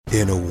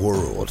In a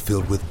world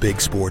filled with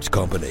big sports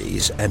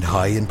companies and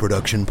high-end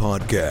production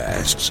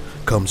podcasts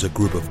comes a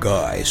group of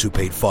guys who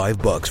paid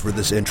 $5 for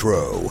this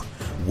intro.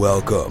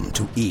 Welcome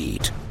to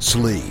Eat,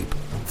 Sleep,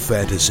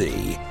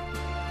 Fantasy.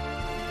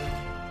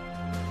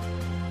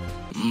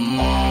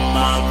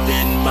 I'm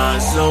in my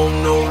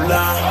zone, no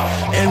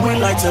lie. And we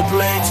like to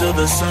play till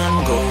the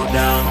sun go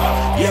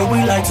down. Yeah, we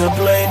like to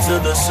play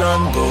till the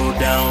sun go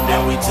down.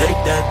 Then we take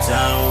that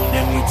town,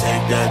 then we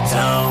take that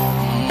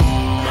town.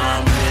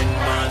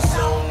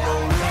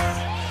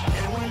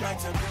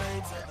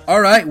 All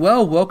right,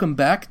 well, welcome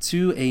back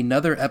to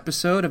another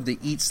episode of the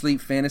Eat,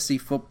 Sleep, Fantasy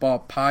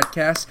Football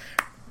Podcast.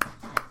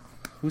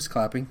 Who's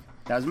clapping?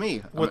 That was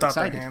me. I'm Without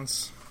excited. their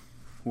hands.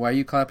 Why are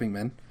you clapping,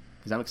 man?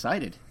 Because I'm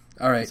excited.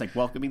 All right. It's like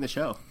welcoming the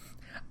show.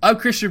 I'm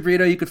Christian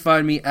Brito. You can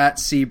find me at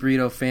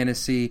CBrito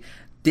Fantasy.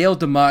 Dale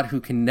DeMott, who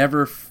can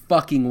never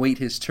fucking wait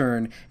his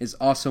turn, is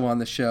also on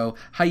the show.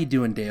 How you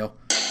doing, Dale?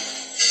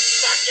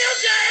 Fuck you,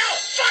 Dale!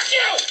 Fuck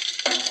you!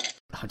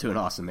 I'm doing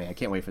awesome, man. I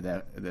can't wait for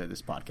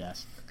this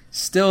podcast.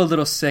 Still a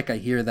little sick, I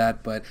hear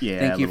that, but Yeah,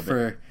 thank you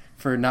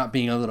for not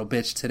being a little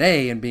bitch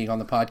today and being on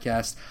the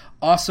podcast.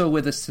 Also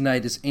with us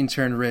tonight is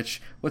intern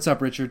Rich. What's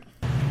up, Richard?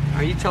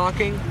 Are you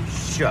talking?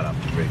 Shut up,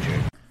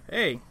 Richard.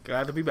 Hey,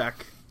 glad to be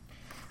back.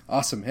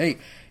 Awesome. Hey,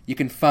 you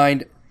can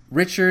find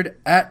Richard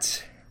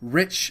at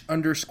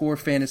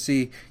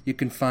Rich_Fantasy. You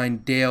can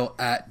find Dale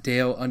at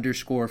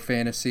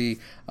Dale_Fantasy.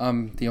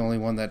 I'm the only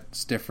one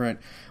that's different.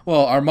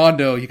 Well,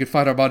 Armando, you can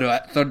find Armando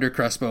at Thunder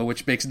Crespo,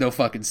 which makes no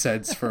fucking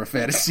sense for a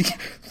fantasy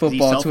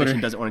football Twitter.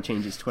 He doesn't want to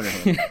change his Twitter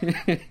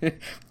handle.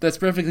 That's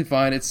perfectly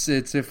fine. It's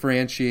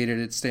differentiated.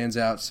 It stands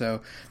out,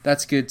 so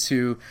that's good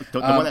too.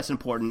 The one that's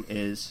important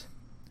is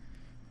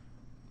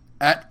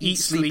at Eat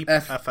Sleep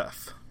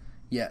FF.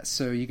 Yeah,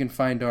 so you can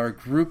find our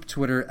group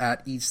Twitter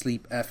at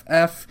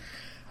EatSleepFF.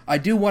 I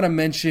do want to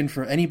mention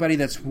for anybody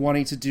that's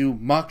wanting to do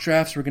mock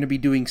drafts, we're going to be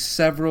doing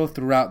several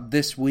throughout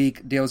this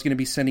week. Dale's going to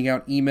be sending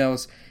out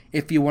emails.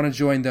 If you want to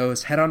join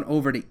those, head on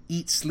over to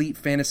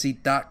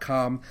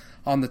eatsleepfantasy.com.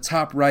 On the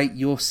top right,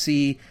 you'll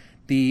see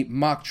the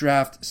mock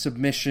draft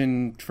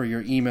submission for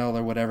your email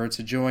or whatever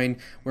to join.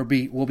 We'll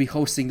be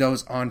hosting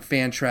those on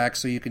FanTrack,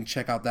 so you can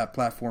check out that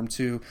platform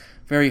too.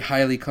 Very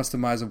highly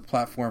customizable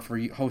platform for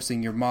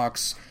hosting your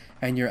mocks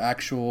and your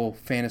actual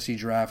fantasy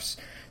drafts.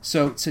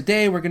 So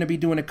today we're going to be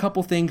doing a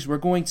couple things. We're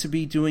going to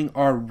be doing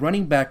our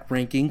running back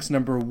rankings,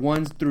 number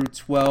 1 through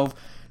 12,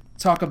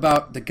 talk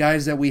about the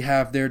guys that we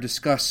have there,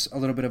 discuss a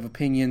little bit of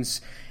opinions,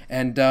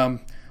 and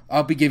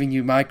I'll be giving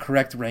you my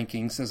correct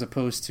rankings as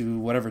opposed to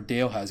whatever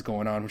Dale has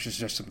going on, which is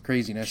just some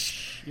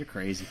craziness. You're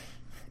crazy.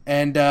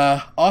 And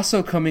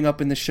also coming up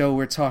in the show,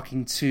 we're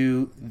talking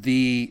to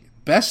the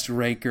best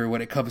ranker when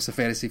it comes to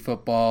fantasy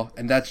football,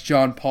 and that's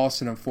John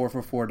Paulsen of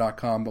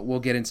 444.com, but we'll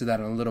get into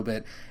that in a little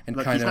bit. And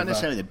Look, he's not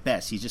necessarily the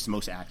best, he's just the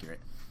most accurate.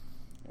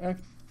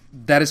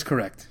 That is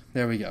correct.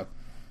 There we go.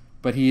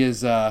 But he is,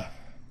 for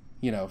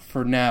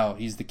now,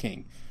 he's the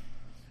king.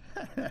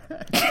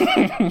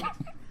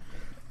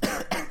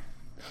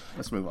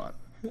 Let's move on.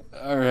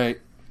 All right.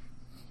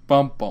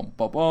 Bum, bum,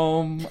 bum,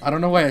 bum. I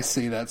don't know why I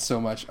say that so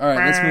much. All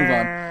right, let's move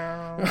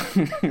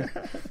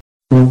on.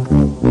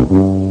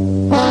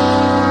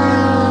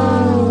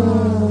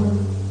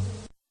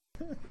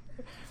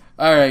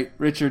 All right,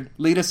 Richard,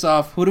 lead us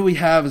off. Who do we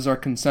have as our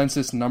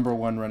consensus number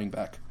 1 running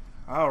back?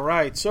 All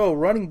right, so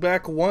running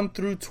back 1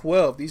 through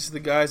 12. These are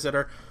the guys that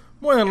are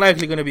more than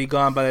likely going to be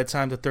gone by the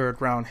time the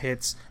third round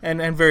hits,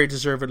 and very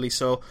deservedly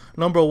so.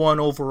 Number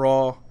 1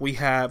 overall, we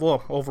have,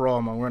 overall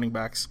among running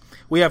backs,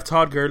 we have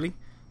Todd Gurley.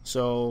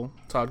 So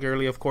Todd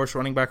Gurley, of course,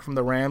 running back from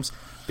the Rams.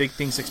 Big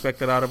things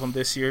expected out of him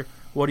this year.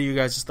 What are you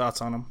guys'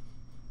 thoughts on him?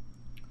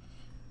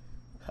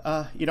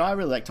 I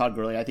really like Todd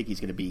Gurley. I think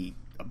he's going to be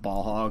a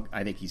ball hog.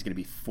 I think he's going to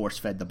be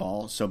force-fed the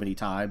ball so many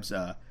times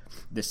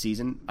this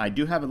season. I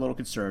do have a little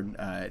concern,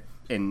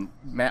 and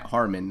Matt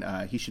Harmon,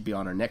 he should be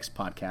on our next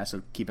podcast,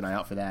 so keep an eye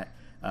out for that.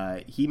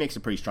 He makes a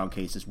pretty strong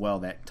case as well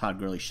that Todd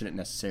Gurley shouldn't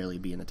necessarily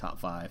be in the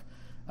top 5.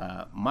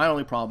 My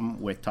only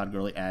problem with Todd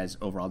Gurley as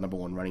overall number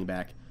 1 running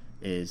back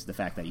is the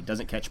fact that he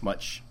doesn't catch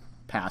much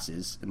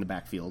passes in the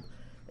backfield,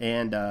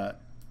 and that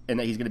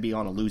he's going to be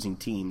on a losing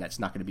team that's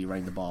not going to be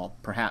running the ball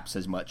perhaps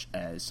as much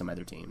as some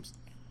other teams.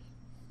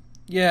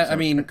 Yeah, So I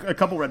mean, a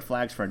couple red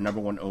flags for a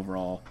number 1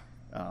 overall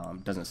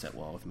doesn't sit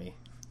well with me.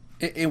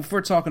 if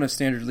we're talking a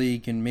standard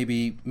league, and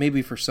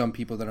maybe for some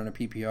people that are in a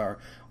PPR,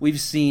 we've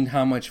seen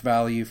how much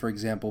value, for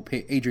example,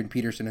 Adrian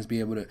Peterson has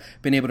been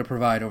able to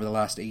provide over the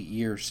last 8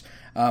 years.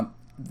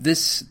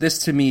 This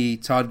to me,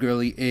 Todd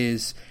Gurley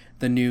is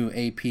the new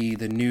AP,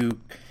 the new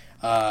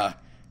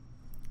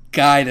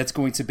guy that's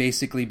going to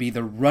basically be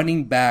the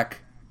running back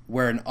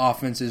where an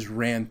offense is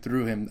ran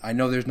through him. I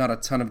know there's not a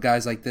ton of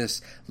guys like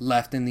this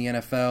left in the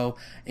NFL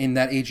in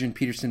that Adrian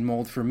Peterson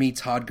mold. For me,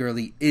 Todd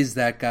Gurley is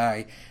that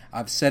guy.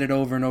 I've said it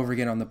over and over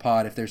again on the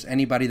pod. If there's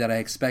anybody that I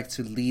expect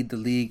to lead the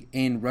league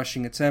in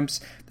rushing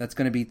attempts, that's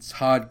going to be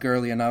Todd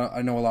Gurley. And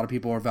I know a lot of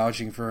people are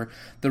vouching for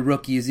the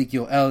rookie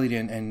Ezekiel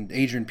Elliott and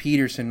Adrian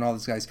Peterson and all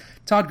these guys.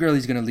 Todd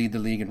Gurley's going to lead the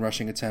league in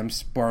rushing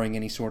attempts, barring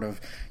any sort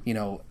of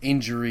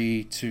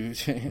injury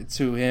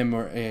to him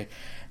or.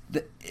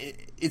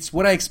 It's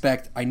what I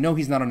expect. I know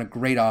he's not on a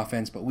great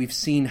offense, but we've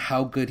seen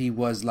how good he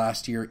was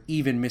last year,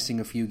 even missing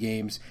a few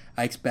games.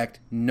 I expect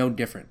no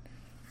different.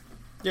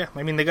 Yeah,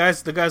 I mean the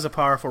guy's a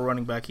powerful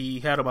running back. He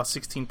had about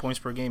 16 points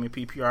per game in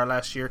PPR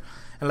last year,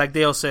 and like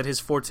Dale said,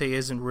 his forte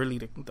isn't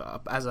really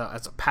as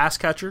a pass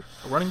catcher,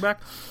 a running back.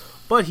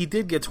 But he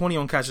did get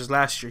 21 catches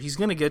last year. He's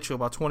going to get you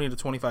about 20 to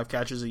 25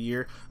 catches a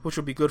year, which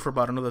would be good for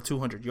about another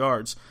 200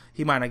 yards.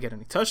 He might not get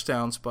any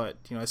touchdowns, but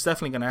it's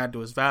definitely going to add to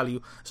his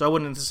value. So I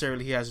wouldn't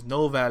necessarily he has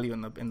no value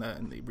in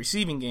the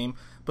receiving game,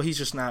 but he's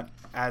just not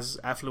as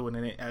affluent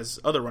in it as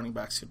other running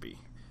backs could be.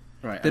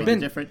 Right. The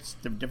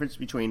difference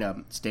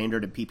between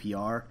standard and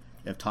PPR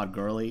of Todd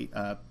Gurley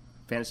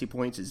fantasy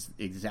points is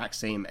the exact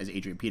same as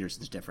Adrian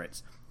Peterson's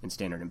difference in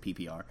standard and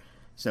PPR.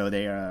 So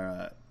they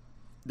are.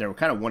 They were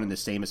kind of one and the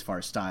same as far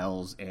as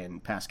styles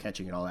and pass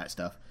catching and all that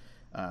stuff.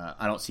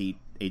 I don't see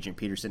Adrian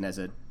Peterson as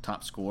a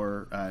top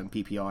scorer in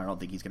PPR. I don't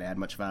think he's going to add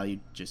much value,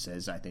 just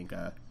as I think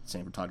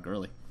same for Todd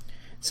Gurley.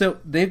 So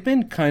they've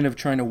been kind of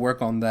trying to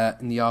work on that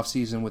in the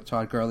offseason with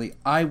Todd Gurley.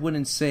 I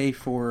wouldn't say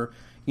for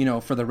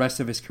the rest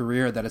of his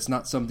career that it's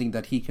not something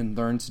that he can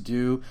learn to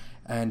do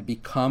and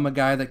become a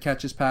guy that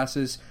catches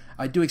passes.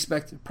 I do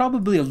expect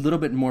probably a little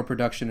bit more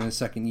production in his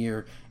second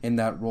year in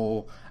that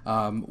role.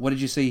 What did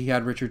you say he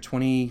had, Richard?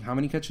 20, how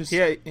many catches? He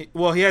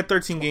had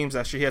 13 games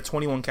last year. He had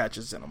 21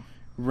 catches in him.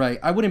 Right.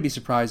 I wouldn't be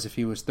surprised if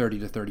he was 30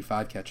 to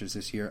 35 catches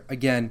this year.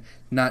 Again,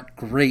 not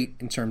great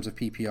in terms of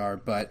PPR,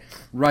 but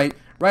right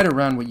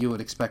around what you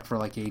would expect for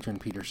like Adrian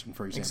Peterson,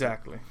 for example.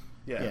 Exactly.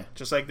 Yeah.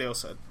 Just like Dale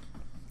said.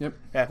 Yep.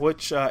 Yeah,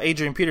 which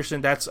Adrian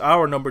Peterson, that's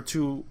our number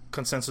 2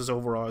 consensus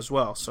overall as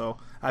well. So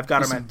I've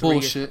got him at 3.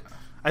 Bullshit.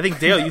 I think,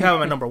 Dale, you have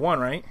him at number 1,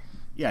 right?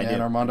 Yeah, I did.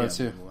 And Armando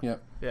too.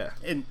 Yep. Yeah.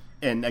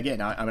 And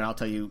again, I'll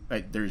tell you,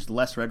 there's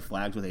less red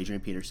flags with Adrian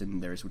Peterson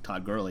than there is with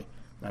Todd Gurley.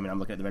 I'm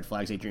looking at the red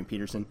flags. Adrian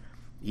Peterson,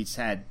 he's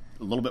had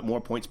a little bit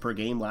more points per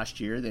game last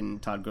year than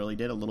Todd Gurley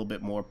did, a little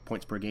bit more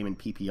points per game in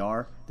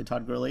PPR than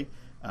Todd Gurley.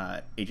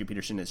 Adrian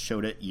Peterson has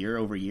showed it year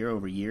over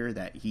year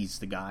that he's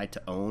the guy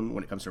to own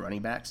when it comes to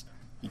running backs.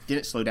 He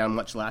didn't slow down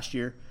much last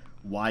year.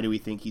 Why do we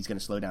think he's going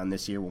to slow down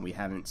this year when we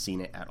haven't seen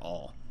it at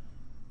all?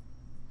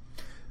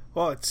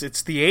 Well,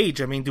 it's the age.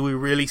 Do we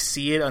really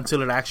see it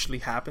until it actually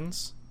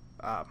happens?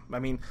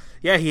 He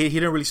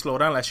didn't really slow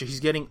down last year. He's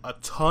getting a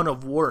ton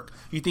of work.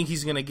 You think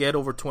he's going to get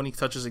over 20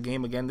 touches a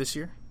game again this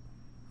year?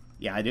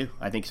 Yeah, I do.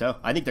 I think so.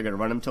 I think they're going to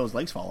run him until his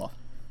legs fall off.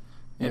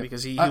 Yeah,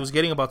 because he was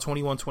getting about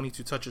 21,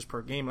 22 touches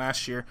per game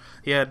last year.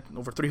 He had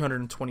over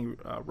 320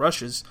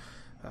 rushes.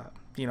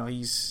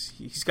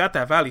 He's got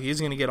that value.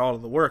 He's going to get all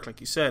of the work, like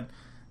you said.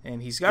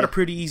 And he's got a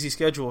pretty easy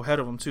schedule ahead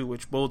of him, too,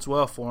 which bodes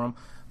well for him.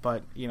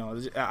 But,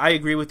 I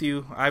agree with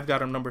you. I've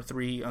got him number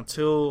 3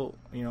 until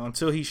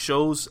he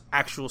shows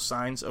actual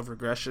signs of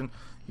regression.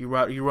 You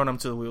run him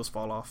till the wheels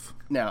fall off.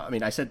 Now,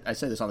 I said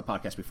this on the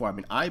podcast before.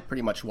 I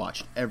pretty much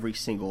watched every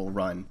single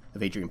run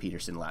of Adrian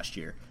Peterson last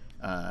year.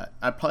 I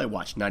probably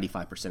watched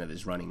 95% of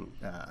his running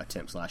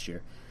attempts last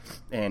year.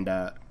 And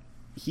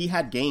he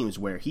had games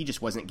where he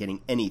just wasn't getting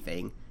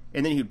anything.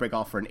 And then he would break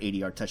off for an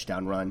 80-yard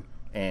touchdown run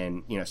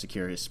and,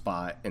 secure his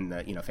spot in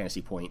the,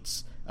 fantasy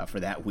points for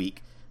that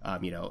week.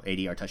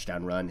 80-yard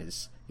touchdown run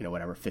is,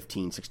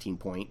 15, 16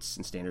 points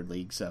in standard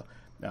league. So,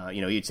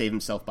 he'd save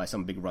himself by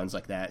some big runs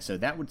like that. So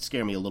that would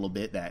scare me a little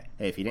bit that,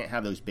 hey, if he didn't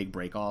have those big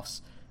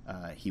breakoffs,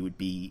 he would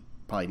be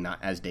probably not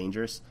as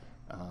dangerous.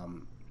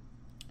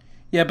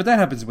 Yeah, but that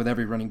happens with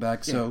every running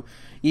back. Yeah. So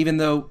even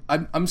though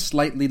I'm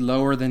slightly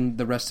lower than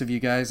the rest of you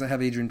guys, I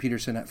have Adrian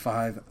Peterson at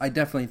 5. I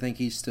definitely think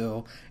he's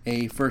still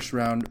a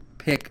first-round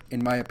pick,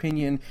 in my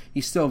opinion.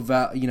 He's still,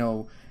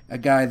 a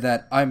guy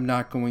that I'm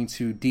not going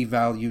to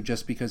devalue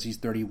just because he's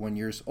 31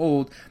 years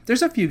old.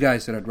 There's a few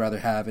guys that I'd rather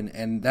have,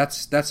 and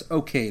that's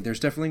okay. There's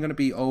definitely going to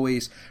be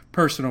always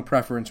personal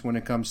preference when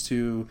it comes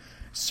to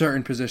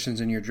certain positions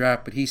in your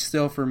draft, but he's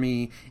still, for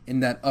me, in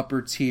that upper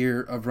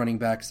tier of running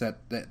backs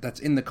that's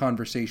in the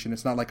conversation.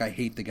 It's not like I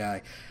hate the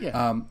guy.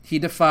 Yeah. He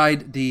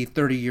defied the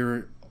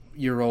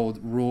 30-year-old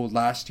rule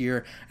last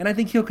year, and I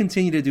think he'll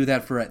continue to do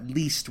that for at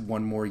least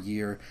one more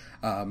year.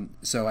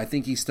 So I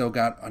think he's still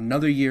got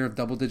another year of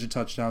double-digit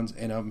touchdowns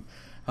in him.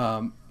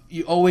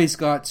 You always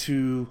got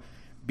to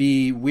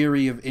be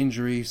weary of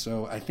injury,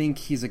 so I think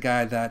he's a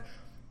guy that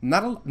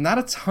not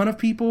a ton of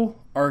people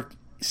are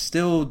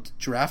still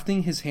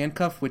drafting his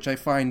handcuff, which I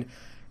find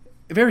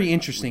very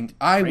interesting.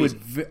 I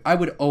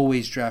would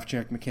always draft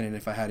Jerick McKinnon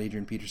if I had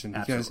Adrian Peterson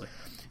because,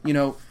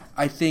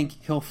 I think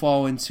he'll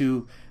fall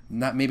into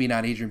maybe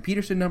not Adrian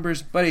Peterson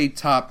numbers, but a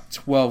top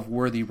 12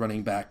 worthy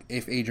running back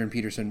if Adrian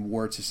Peterson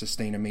were to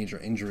sustain a major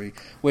injury,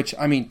 which,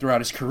 I mean,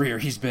 throughout his career,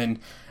 he's been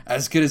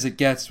as good as it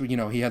gets. You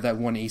know, he had that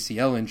one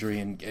ACL injury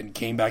and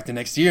came back the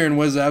next year and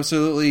was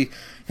absolutely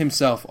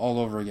himself all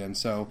over again.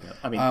 So,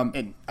 I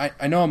mean,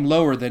 I know I'm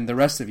lower than the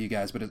rest of you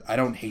guys, but I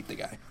don't hate the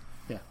guy.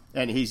 Yeah,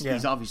 and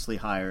he's obviously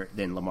higher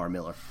than Lamar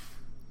Miller.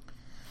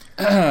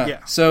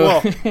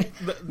 So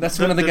that's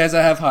one of the guys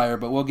I have higher,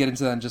 but we'll get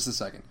into that in just a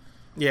second.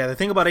 Yeah, the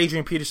thing about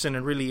Adrian Peterson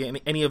and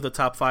really any of the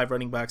top 5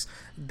 running backs,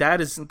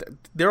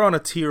 they're on a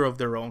tier of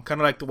their own.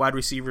 Kind of like the wide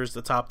receivers,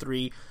 the top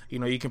 3. You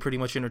know, you can pretty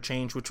much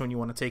interchange which one you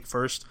want to take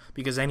first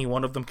because any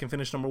one of them can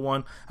finish number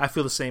 1. I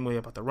feel the same way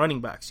about the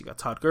running backs. You got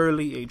Todd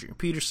Gurley, Adrian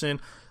Peterson,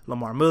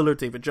 Lamar Miller,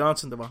 David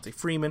Johnson, Devontae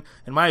Freeman.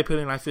 In my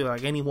opinion, I feel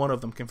like any one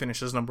of them can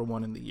finish as number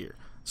 1 in the year.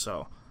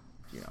 So,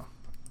 you know.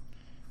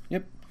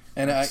 Yep.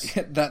 And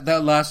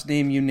that last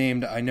name you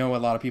named, I know a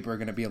lot of people are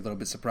going to be a little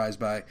bit surprised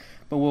by,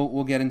 but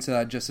we'll get into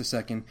that in just a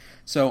second.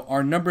 So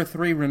our number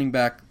 3 running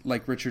back,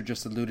 like Richard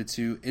just alluded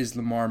to, is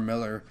Lamar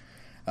Miller.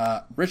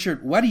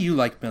 Richard, why do you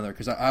like Miller?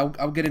 Because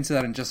I'll get into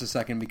that in just a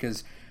second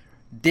because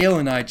Dale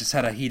and I just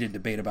had a heated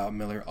debate about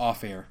Miller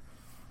off air.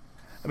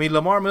 I mean,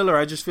 Lamar Miller,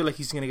 I just feel like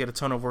he's going to get a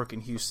ton of work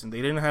in Houston.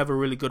 They didn't have a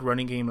really good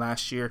running game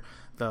last year.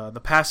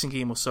 The passing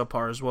game was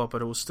subpar as well,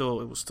 but it was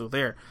still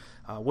there.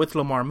 With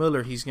Lamar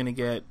Miller, he's going to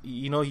get,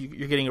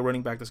 you're getting a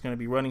running back that's going to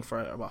be running for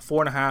about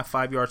 4.5,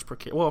 5 yards per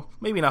carry. Well,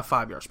 maybe not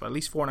 5 yards, but at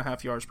least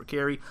 4.5 yards per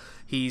carry.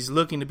 He's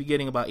looking to be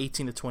getting about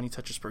 18 to 20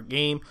 touches per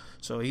game,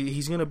 so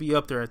he's going to be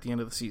up there at the end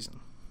of the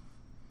season.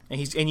 And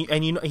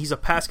he's a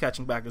pass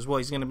catching back as well.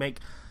 He's going to make,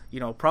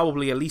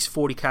 probably at least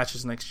 40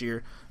 catches next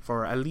year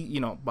for at least,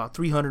 about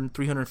 300,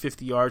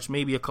 350 yards,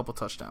 maybe a couple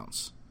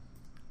touchdowns.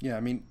 Yeah, I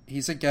mean,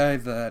 he's a guy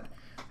that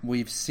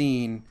we've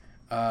seen.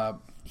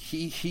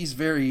 He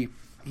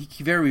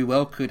very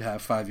well could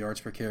have 5 yards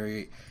per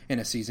carry in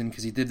a season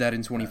because he did that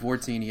in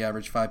 2014. He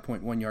averaged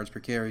 5.1 yards per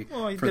carry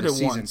for the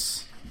season.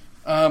 Once.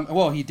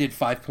 He did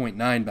 5.9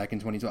 back in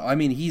 2012. I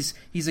mean, he's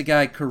a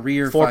guy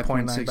career 4.9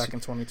 5.6 back in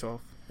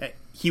 2012. Hey,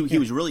 he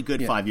was really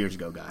good 5 years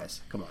ago,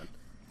 guys. Come on.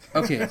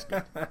 Okay.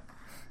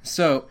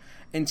 So,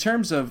 in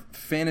terms of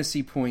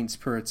fantasy points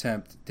per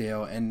attempt,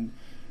 Dale, and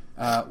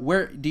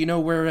do you know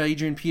where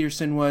Adrian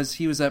Peterson was?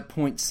 He was at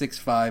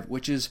 0.65,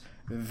 which is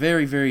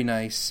very, very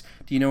nice.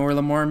 Do you know where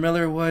Lamar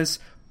Miller was?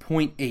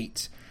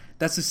 0.8.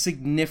 That's a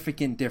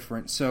significant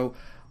difference. So,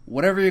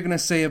 whatever you're going to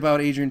say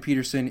about Adrian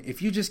Peterson,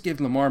 if you just give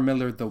Lamar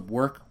Miller the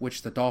work,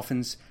 which the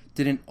Dolphins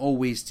didn't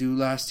always do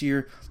last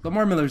year,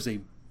 Lamar Miller's a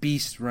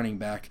beast running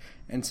back.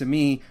 And to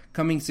me,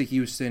 coming to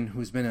Houston,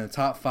 who's been in the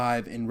top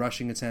 5 in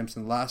rushing attempts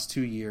in the last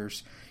 2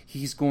 years,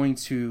 he's going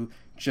to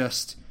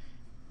just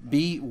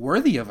be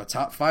worthy of a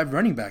top 5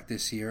 running back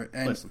this year.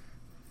 And Listen.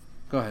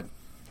 Go ahead.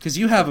 Because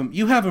you have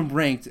him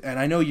ranked, and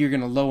I know you're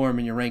going to lower him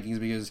in your rankings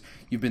because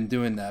you've been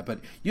doing that, but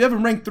you have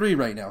him ranked 3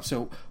 right now.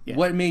 So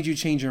What made you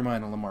change your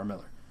mind on Lamar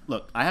Miller?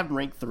 Look, I have him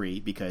ranked 3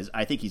 because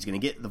I think he's going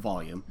to get the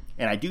volume,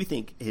 and I do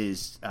think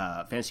his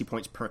fantasy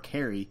points per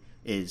carry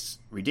is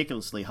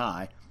ridiculously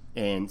high,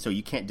 and so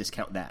you can't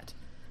discount that.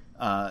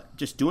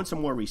 Just doing some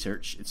more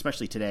research,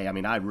 especially today. I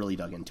mean, I really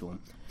dug into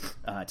him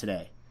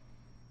today.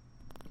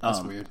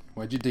 That's weird.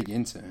 Why'd you dig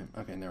into him?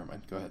 Okay, never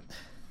mind. Go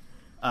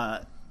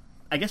ahead.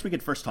 I guess we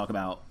could first talk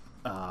about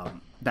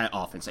that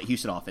offense, that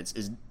Houston offense.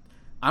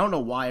 I don't know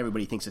why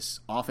everybody thinks this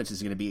offense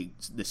is going to be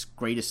this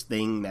greatest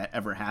thing that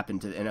ever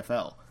happened to the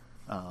NFL.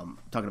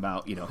 Talking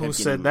about, who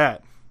said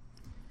that?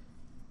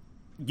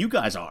 You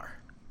guys are.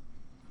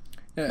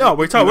 No,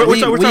 we're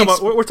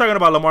talking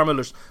about Lamar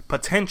Miller's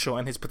potential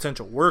and his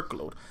potential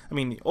workload. I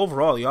mean,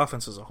 overall, the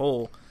offense as a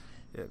whole,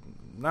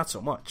 not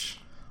so much.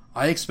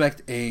 I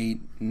expect a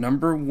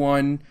number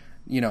 1,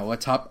 a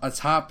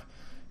top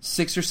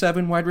 6 or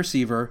 7 wide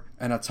receiver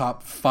and a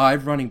top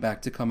 5 running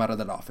back to come out of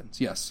that offense.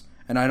 Yes,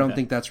 and I don't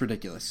think that's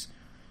ridiculous.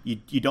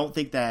 You don't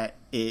think that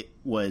it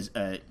was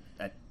a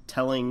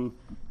telling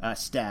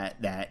stat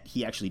that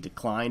he actually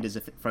declined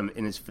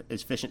in his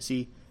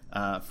efficiency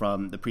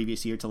from the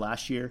previous year to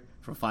last year,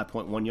 from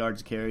 5.1 yards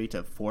a carry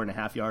to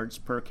 4.5 yards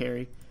per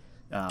carry,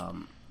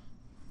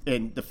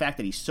 and the fact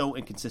that he's so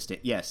inconsistent.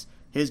 Yes,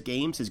 his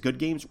good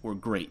games were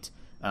great.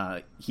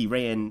 He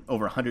ran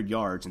over 100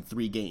 yards in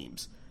 3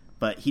 games.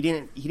 But he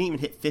didn't even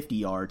hit 50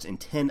 yards in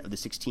 10 of the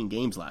 16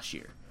 games last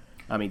year.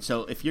 I mean,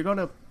 so if you're going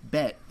to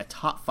bet a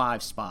top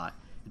 5 spot,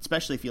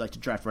 especially if you like to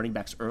draft running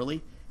backs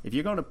early, if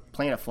you're going to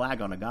plant a flag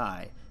on a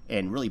guy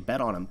and really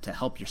bet on him to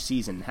help your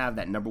season and have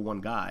that number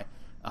 1 guy,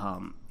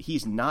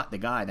 he's not the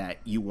guy that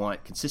you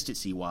want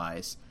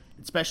consistency-wise,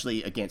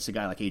 especially against a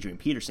guy like Adrian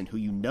Peterson, who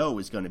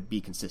is going to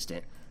be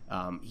consistent.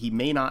 He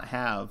may not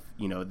have,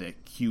 the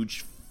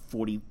huge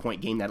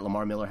 40-point game that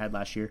Lamar Miller had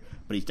last year,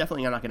 but he's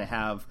definitely not going to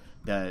have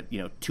the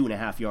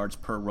 2.5 yards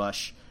per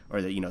rush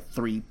or the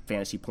 3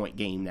 fantasy point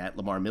game that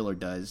Lamar Miller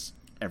does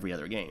every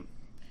other game.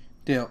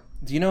 Dale,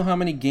 do you know how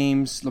many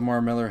games Lamar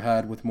Miller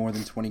had with more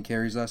than 20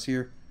 carries last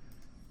year?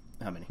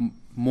 How many?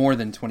 More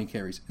than 20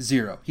 carries.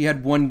 0. He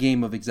had 1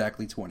 game of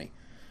exactly 20.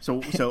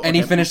 And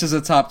he finished as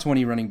a top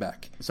 20 running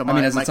back. As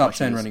a top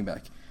 10 running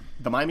back.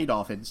 The Miami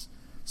Dolphins,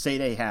 say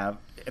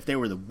if they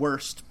were the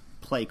worst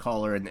play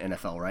caller in the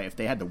NFL, right? If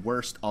they had the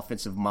worst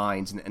offensive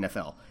minds in the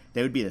NFL,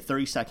 they would be the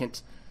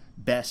 32nd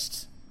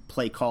best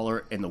play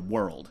caller in the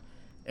world.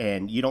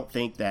 And you don't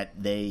think that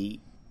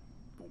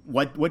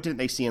what didn't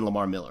they see in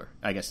Lamar Miller,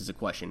 I guess is a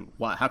question.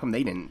 Why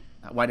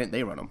didn't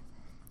they run him?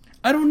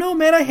 I don't know,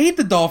 man. I hate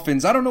the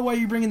Dolphins. I don't know why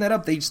you're bringing that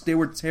up. They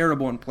were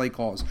terrible in play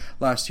calls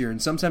last year, and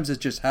sometimes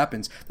it just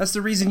happens. That's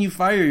the reason you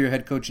fire your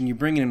head coach and you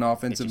bring in an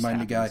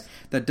offensive-minded guy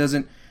that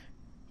doesn't.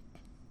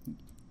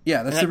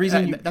 Yeah, that's the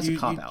reason. That's a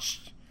cop-out.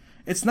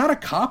 It's not a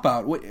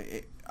cop-out.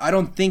 I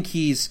don't think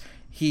he's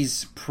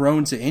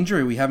prone to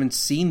injury. We haven't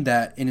seen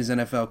that in his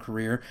NFL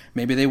career.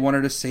 Maybe they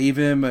wanted to save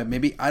him.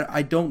 Maybe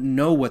I don't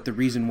know what the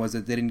reason was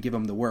that they didn't give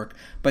him the work.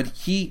 But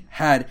he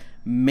had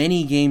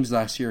many games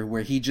last year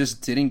where he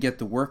just didn't get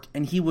the work,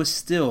 and he was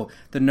still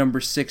the number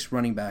 6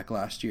 running back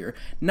last year.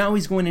 Now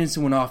he's going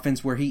into an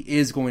offense where he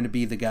is going to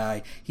be the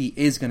guy. He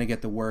is going to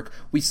get the work.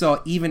 We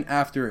saw even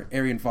after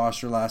Arian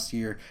Foster last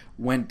year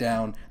went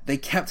down, they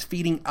kept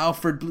feeding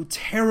Alfred Blue,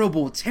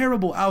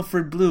 terrible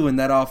Alfred Blue in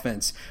that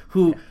offense,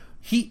 who...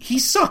 He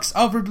sucks.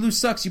 Alfred Blue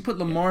sucks. You put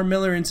Lamar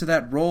Miller into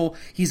that role,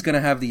 he's going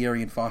to have the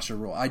Arian Foster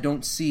role. I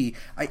don't see...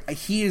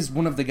 he is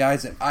one of the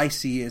guys that I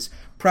see as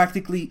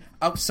practically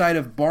outside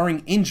of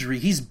barring injury.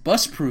 He's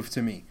bust-proof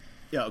to me.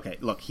 Yeah, okay.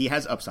 Look, he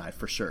has upside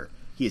for sure.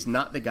 He is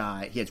not the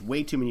guy... He has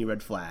way too many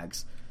red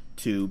flags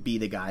to be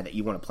the guy that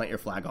you want to plant your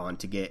flag on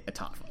to get a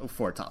top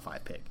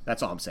 5 pick.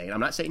 That's all I'm saying. I'm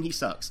not saying he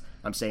sucks.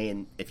 I'm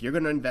saying if you're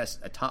going to invest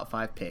a top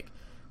 5 pick,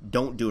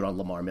 don't do it on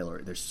Lamar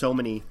Miller. There's so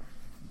many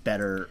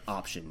better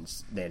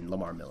options than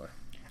Lamar Miller.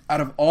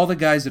 Out of all the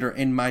guys that are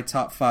in my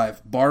top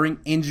 5, barring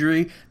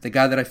injury, the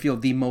guy that I feel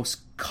the most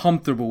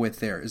comfortable with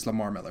there is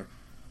Lamar Miller.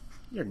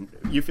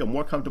 You feel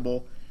more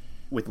comfortable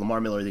with Lamar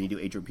Miller than you do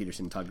Adrian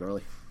Peterson and Todd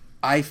Gurley?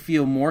 I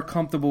feel more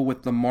comfortable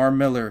with Lamar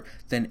Miller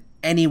than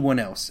anyone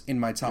else in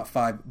my top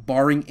 5,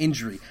 barring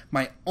injury.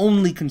 My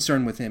only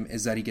concern with him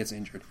is that he gets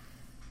injured.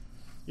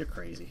 You're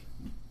crazy.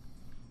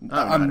 I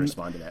don't know how to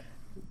respond to that.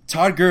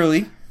 Todd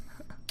Gurley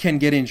can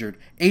get injured.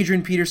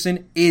 Adrian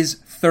Peterson is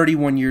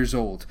 31 years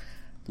old.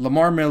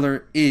 Lamar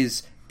Miller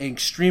is an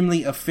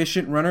extremely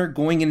efficient runner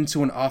going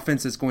into an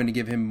offense that's going to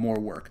give him more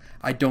work.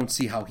 I don't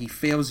see how he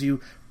fails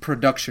you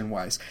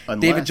production-wise.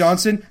 David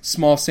Johnson,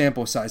 small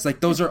sample size.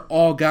 Those are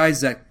all guys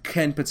that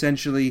can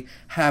potentially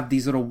have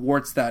these little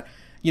warts that,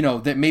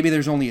 that maybe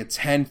there's only a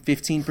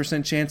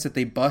 10-15% chance that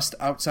they bust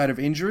outside of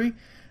injury.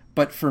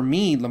 But for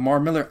me,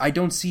 Lamar Miller, I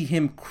don't see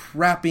him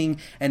crapping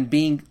and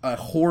being a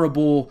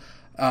horrible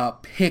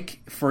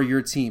pick for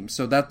your team.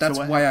 So that's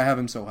why I have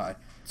him so high.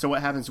 So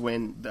what happens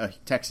when the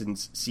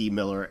Texans see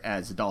Miller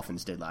as the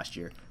Dolphins did last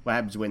year? What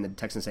happens when the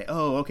Texans say,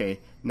 "Oh, okay,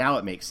 now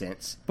it makes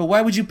sense"? But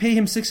why would you pay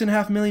him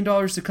 $6.5 million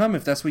to come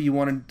if that's what you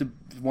wanted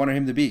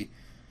him to be?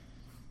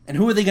 And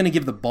who are they going to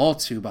give the ball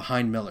to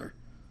behind Miller?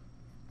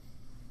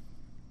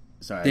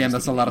 Sorry, damn,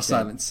 that's a lot of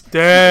silence.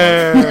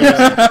 Damn.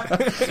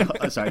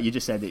 Sorry, you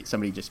just said that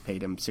somebody just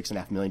paid him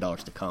 $6.5 million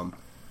to come.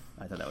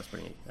 I thought that was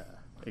pretty.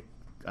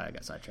 I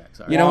got sidetracked.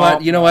 Sorry. You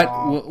know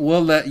what?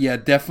 We'll let. Yeah,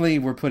 definitely.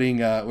 We're putting.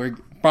 We're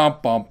bum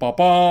bum bum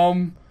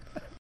bum.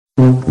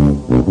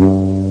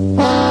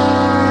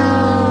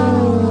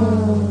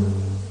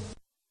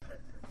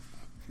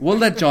 We'll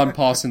let John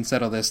Paulsen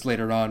settle this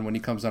later on when he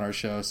comes on our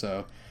show.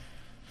 So,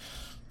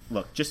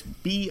 look,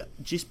 just be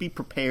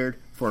prepared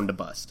for him to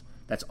bust.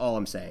 That's all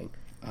I'm saying.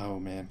 Oh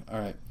man! All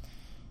right.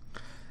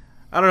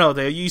 I don't know.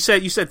 Dave. You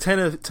said 10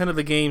 of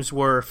the games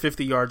were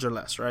 50 yards or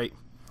less, right?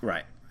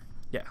 Right.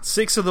 Yeah,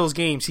 6 of those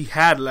games he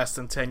had less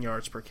than 10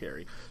 yards per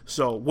carry.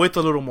 So with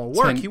a little more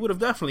work, he would have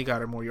definitely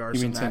gotten more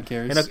yards. You mean than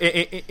 10 that.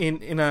 carries?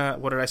 In a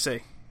what did I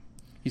say?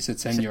 You said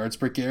 10 yards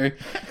per carry.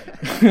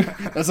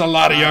 That's a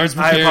lot of yards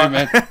per carry,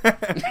 man.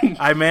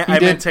 I meant 10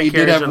 carries. He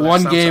did have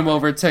one game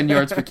over 10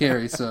 yards per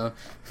carry. So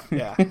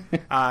yeah,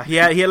 he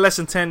had less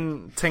than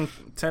 10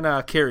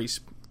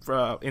 carries.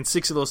 In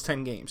 6 of those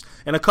 10 games.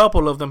 And a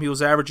couple of them, he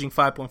was averaging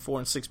 5.4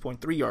 and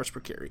 6.3 yards per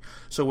carry.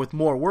 So with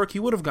more work, he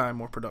would have gotten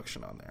more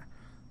production on there,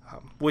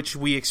 which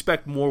we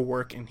expect more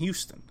work in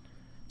Houston.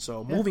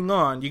 So moving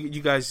on,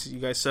 you guys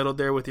settled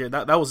there with your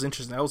that was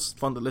interesting. That was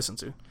fun to listen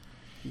to.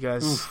 You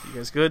guys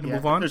good to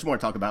move on? There's more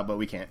to talk about, but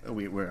we can't.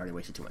 We're already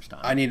wasting too much time.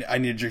 I need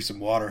to drink some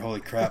water.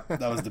 Holy crap,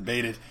 that was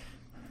debated.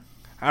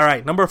 All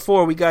right, number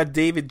 4, we got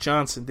David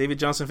Johnson. David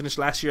Johnson finished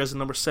last year as the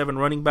number 7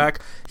 running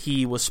back.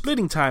 He was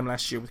splitting time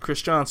last year with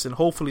Chris Johnson.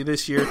 Hopefully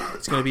this year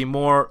it's going to be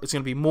more. It's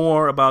going to be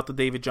more about the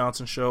David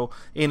Johnson show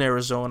in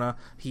Arizona.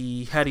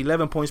 He had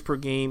 11 points per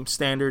game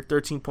standard,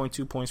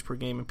 13.2 points per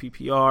game in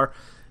PPR.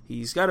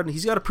 He's got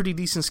a pretty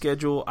decent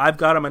schedule. I've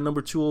got him at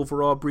number 2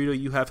 overall. Brito,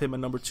 you have him at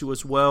number 2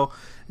 as well.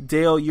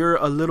 Dale, you're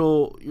a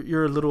little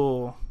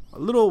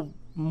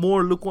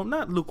more lukewarm.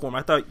 Not lukewarm.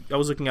 I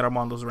was looking at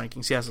Armando's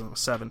rankings. He has him at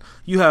 7.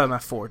 You have him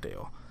at 4,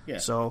 Dale. Yeah.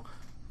 So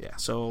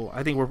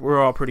I think we're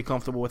all pretty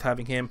comfortable with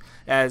having him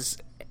as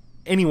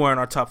anywhere in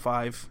our top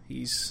 5.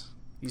 He's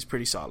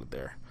pretty solid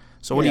there.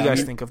 So what do you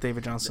guys think of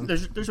David Johnson?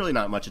 There's really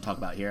not much to talk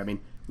about here. I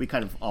mean, we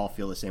kind of all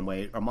feel the same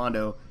way.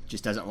 Armando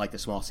just doesn't like the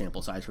small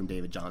sample size from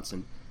David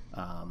Johnson.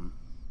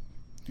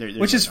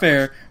 Which is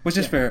fair.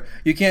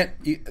 You can't.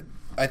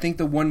 I think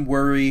the one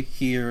worry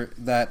here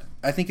that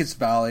I think it's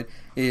valid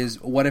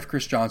is what if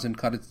Chris Johnson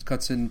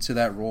cuts into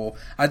that role?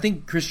 I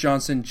think Chris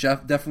Johnson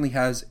definitely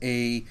has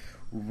a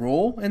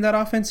role in that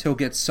offense. He'll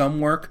get some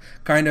work,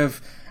 kind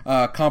of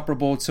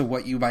comparable to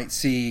what you might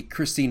see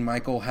Christine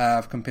Michael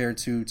have compared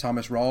to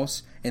Thomas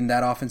Rawls in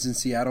that offense in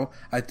Seattle.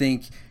 I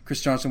think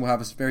Chris Johnson will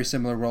have a very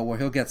similar role where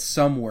he'll get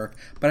some work,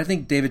 but I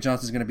think David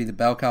Johnson is going to be the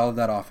bell cow of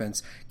that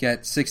offense,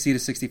 get 60 to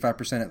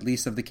 65% at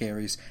least of the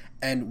carries,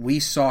 and we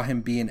saw him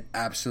be an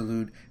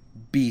absolute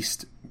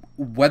beast.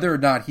 Whether or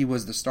not he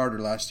was the starter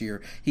last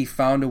year, he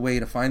found a way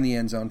to find the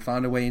end zone,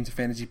 found a way into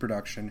fantasy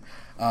production,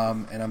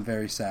 and I'm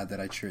very sad that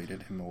I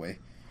traded him away.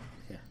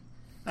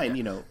 And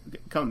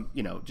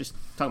just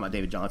talking about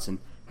David Johnson,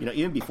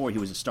 even before he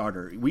was a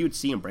starter, we would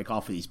see him break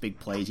off for these big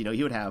plays. He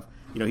would have,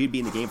 he'd be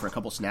in the game for a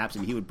couple snaps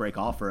and he would break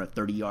off for a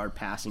 30-yard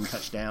passing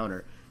touchdown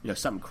or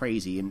something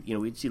crazy, and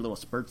we'd see little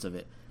spurts of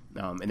it.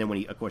 And then when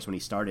he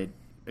started,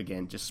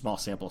 again, just small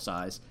sample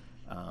size.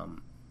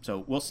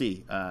 So we'll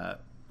see.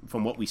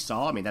 From what we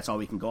saw, I mean, that's all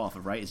we can go off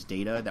of, right? Is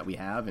data that we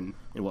have and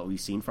what we've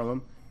seen from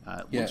him.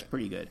 Looks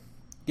pretty good.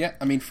 Yeah,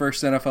 I mean,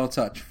 first NFL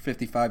touch,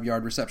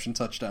 55-yard reception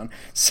touchdown.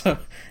 So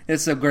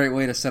it's a great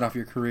way to set off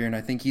your career, and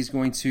I think he's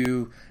going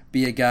to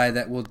be a guy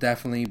that will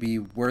definitely be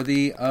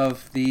worthy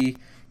of the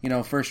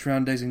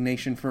first-round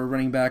designation for a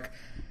running back.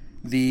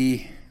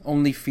 The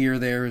only fear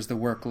there is the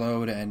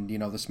workload and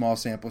the small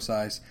sample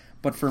size.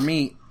 But for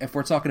me, if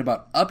we're talking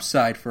about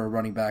upside for a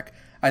running back,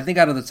 I think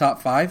out of the top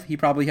 5, he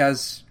probably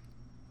has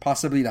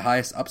possibly the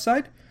highest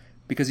upside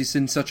because he's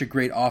in such a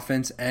great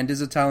offense and is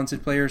a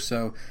talented player.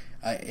 So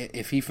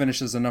if he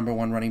finishes the number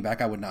 1 running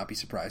back, I would not be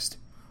surprised.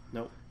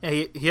 Nope.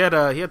 Yeah, he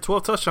had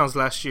 12 touchdowns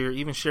last year,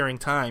 even sharing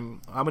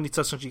time. How many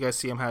touchdowns do you guys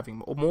see him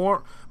having?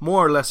 More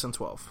or less than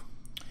 12?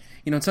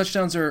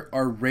 Touchdowns are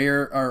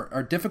rare,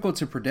 are difficult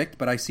to predict,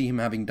 but I see him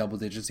having double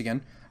digits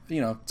again.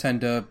 10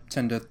 to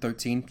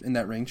 13 in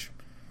that range.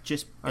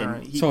 He's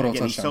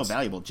so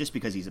valuable just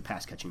because he's a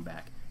pass catching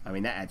back. I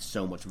mean, that adds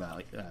so much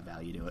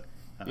value to it.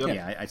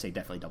 Yeah, I'd say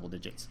definitely double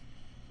digits.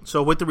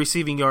 So with the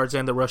receiving yards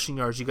and the rushing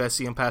yards, you guys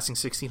see him passing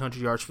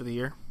 1,600 yards for the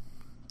year?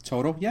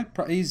 Total? Yeah,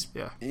 he's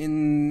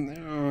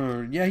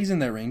in. He's in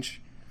that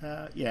range.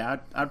 I'd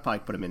probably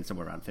put him in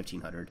somewhere around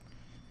 1,500.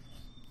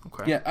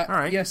 Okay. Yeah. All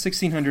right. Yeah,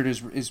 1,600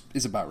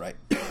 is about right.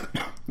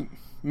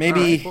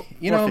 Maybe or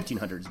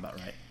 1,500 is about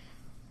right.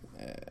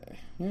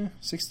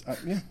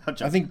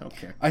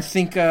 I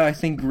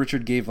think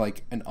Richard gave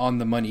like an on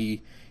the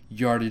money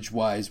yardage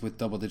wise with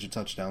double digit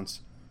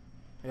touchdowns.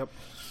 Yep.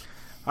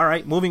 All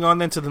right, moving on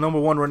then to the number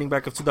 1 running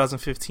back of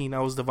 2015.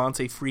 That was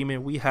Devontae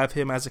Freeman. We have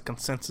him as a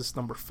consensus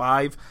number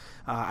 5.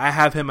 I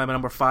have him at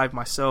number 5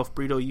 myself.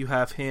 Brito, you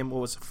have him,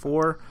 what was it,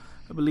 4,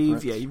 I believe?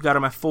 Right. Yeah, you've got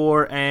him at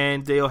 4,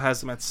 and Dale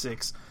has him at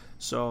 6.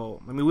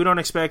 So, I mean, we don't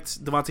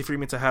expect Devontae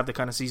Freeman to have the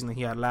kind of season that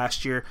he had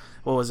last year.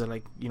 What was it,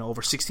 over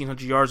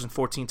 1,600 yards and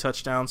 14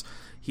 touchdowns.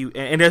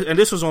 And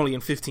this was only in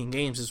 15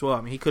 games as well.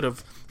 I mean, he could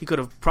have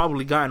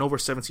probably gotten over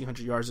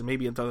 1,700 yards and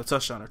maybe another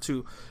touchdown or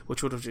 2,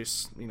 which would have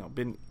just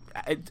been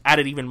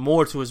added even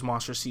more to his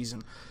monster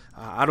season.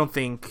 I don't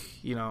think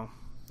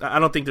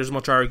there's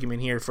much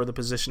argument here for the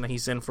position that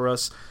he's in for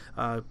us.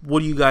 What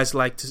would you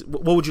like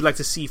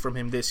to see from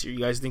him this year? You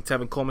guys think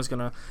Tevin Coleman's going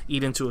to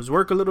eat into his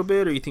work a little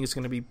bit, or you think it's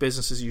going to be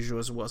business as usual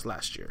as it was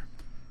last year?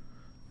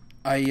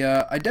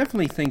 I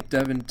definitely think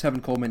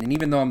Tevin Coleman, and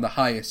even though I'm the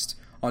highest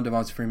on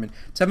Devontae Freeman,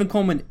 Tevin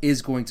Coleman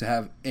is going to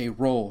have a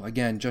role,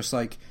 again, just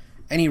like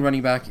any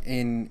running back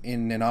in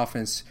an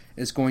offense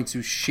is going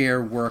to share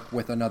work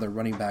with another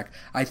running back.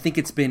 I think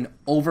it's been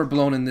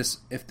overblown in this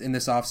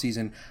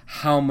offseason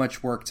how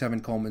much work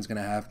Tevin Coleman's going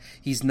to have.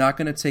 He's not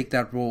going to take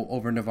that role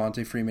over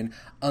Devontae Freeman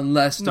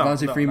unless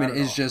Devontae Freeman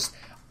is just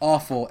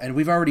awful. And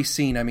we've already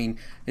seen, I mean,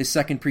 his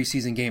second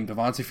preseason game,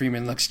 Devontae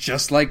Freeman looks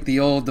just like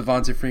the old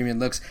Devontae Freeman.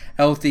 Looks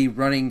healthy,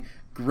 running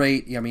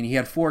great. I mean, he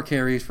had 4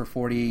 carries for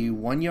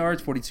 41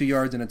 yards, 42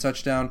 yards, and a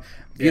touchdown.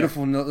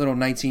 Beautiful little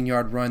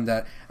 19-yard run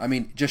that, I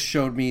mean, just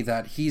showed me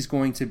that he's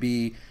going to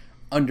be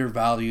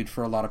undervalued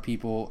for a lot of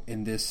people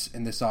in this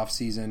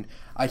offseason.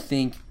 I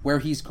think where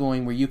he's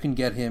going, where you can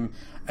get him,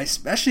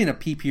 especially in a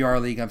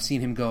PPR league, I've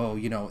seen him go,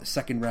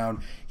 second round.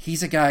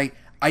 He's a guy,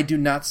 I do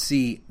not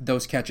see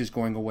those catches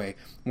going away.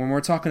 When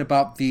we're talking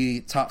about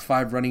the top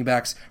 5 running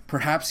backs,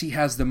 perhaps he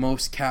has the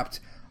most capped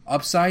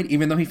upside,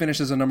 even though he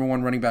finished as a number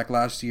 1 running back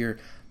last year.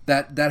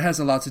 That has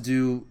a lot to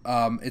do.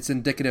 It's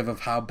indicative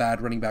of how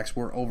bad running backs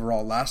were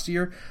overall last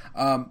year.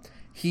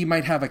 He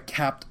might have a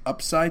capped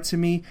upside to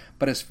me,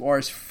 but as far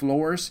as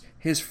floors,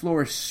 his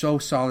floor is so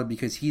solid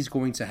because he's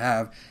going to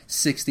have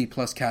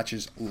 60-plus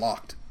catches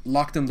locked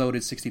and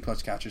loaded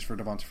 60-plus catches for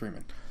Devonta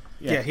Freeman.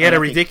 Yeah, he had a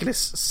ridiculous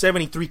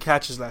 73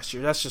 catches last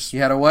year. That's just... He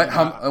had a what?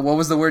 What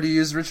was the word you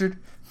used, Richard?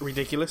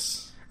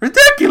 Ridiculous.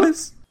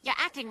 Ridiculous! You're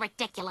acting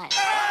ridiculous.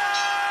 You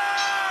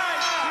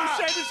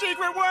said the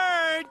secret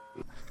word!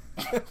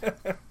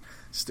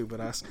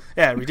 Stupid ass.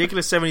 Yeah,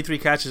 ridiculous 73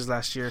 catches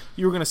last year.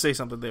 You were going to say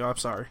something there. I'm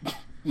sorry.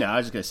 No, I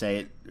was just going to say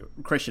it.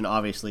 Christian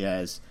obviously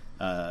has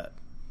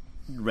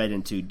read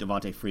into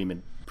Devontae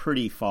Freeman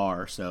pretty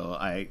far, so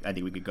I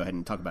think we could go ahead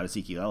and talk about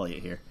Ezekiel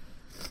Elliott here.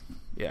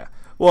 Yeah.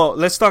 Well,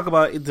 let's talk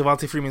about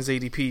Devontae Freeman's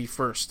ADP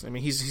first. I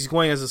mean, he's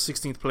going as a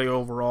 16th player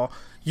overall.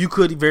 You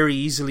could very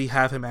easily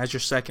have him as your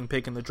second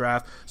pick in the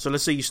draft. So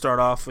let's say you start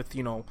off with,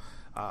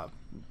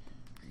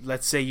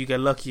 let's say you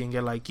get lucky and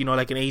get like an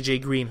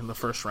AJ Green in the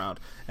first round,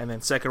 and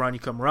then second round you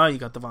come around, you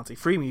got Devontae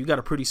Freeman. You got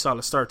a pretty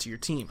solid start to your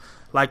team.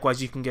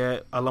 Likewise, you can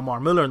get a Lamar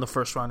Miller in the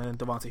first round and then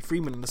Devontae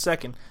Freeman in the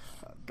second.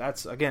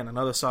 That's again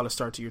another solid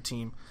start to your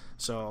team.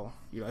 So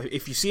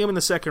if you see him in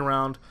the second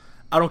round,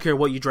 I don't care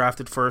what you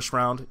drafted first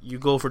round, you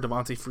go for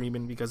Devontae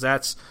Freeman because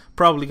that's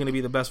probably going to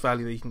be the best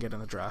value that you can get in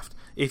the draft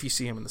if you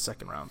see him in the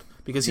second round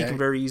because he can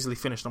very easily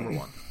finish number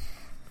one.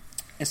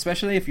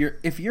 Especially if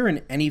you're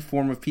in any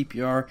form of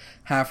PPR,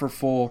 half or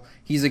full,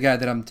 he's a guy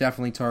that I'm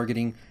definitely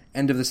targeting.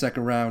 End of the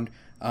second round.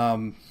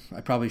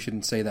 I probably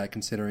shouldn't say that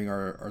considering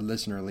our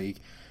listener league.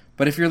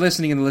 But if you're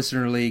listening in the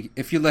listener league,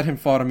 if you let him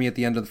fall to me at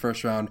the end of the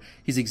first round,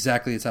 he's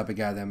exactly the type of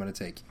guy that I'm going to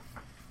take.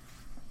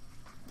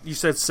 You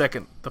said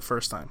second the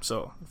first time,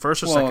 so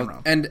first or second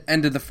round?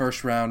 End of the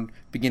first round,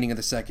 beginning of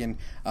the second.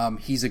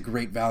 He's a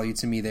great value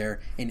to me there.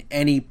 In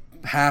any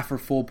half or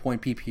full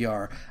point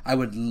PPR, I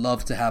would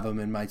love to have him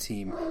in my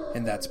team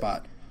in that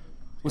spot.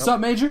 What's up,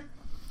 Major?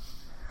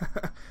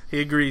 He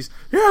agrees.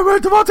 Yeah,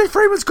 man, Devontae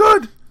Freeman's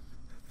good.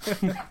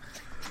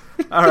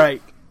 All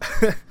right.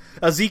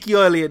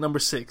 Ezekiel Elliott, number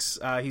 6.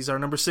 He's our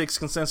number 6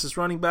 consensus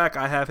running back.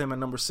 I have him at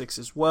number 6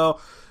 as well.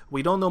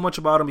 We don't know much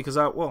about him because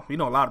we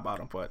know a lot about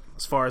him, but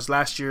as far as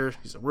last year,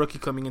 he's a rookie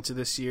coming into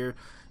this year.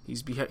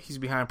 He's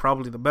behind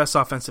probably the best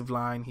offensive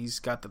line. He's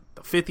got the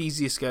 5th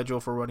easiest schedule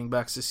for running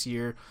backs this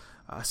year.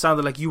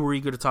 Sounded like you were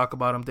eager to talk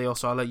about him, Dale,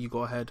 so I'll let you go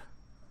ahead.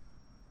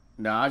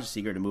 No, I was just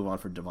eager to move on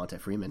for Devontae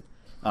Freeman.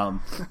 I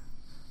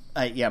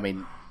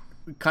mean,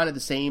 kind of the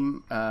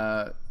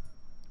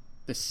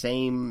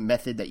same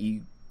method that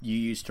you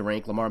used to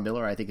rank Lamar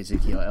Miller. I think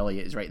Ezekiel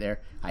Elliott is right there.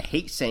 I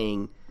hate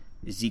saying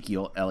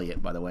Ezekiel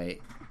Elliott, by the way.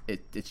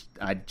 It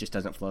just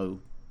doesn't flow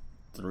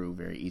through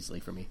very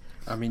easily for me.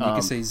 I mean, you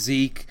can say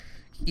Zeke,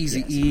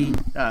 Easy E.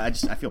 I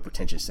feel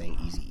pretentious saying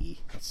Easy E.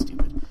 That's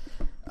stupid.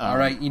 All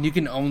right, and you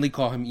can only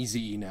call him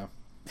Easy E now.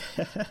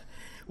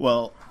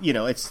 Well,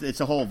 it's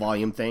a whole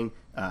volume thing.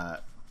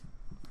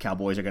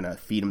 Cowboys are going to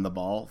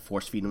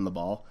force feed him the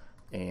ball,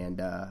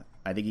 and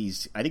I think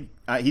he's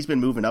been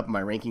moving up in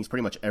my rankings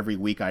pretty much every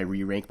week. I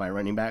re-rank my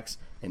running backs,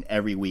 and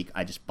every week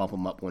I just bump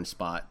him up one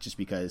spot just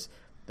because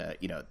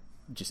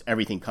just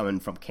everything coming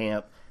from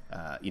camp,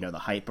 the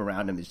hype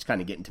around him is just kind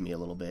of getting to me a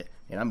little bit,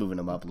 and I'm moving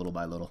him up little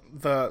by little.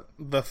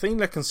 The thing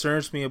that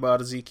concerns me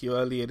about Ezekiel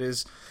Elliott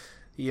is,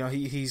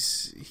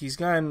 he's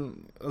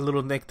gotten a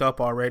little nicked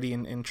up already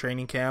in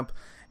training camp,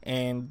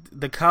 and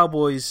the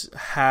Cowboys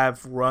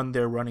have run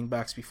their running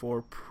backs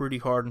before pretty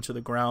hard into the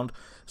ground.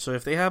 So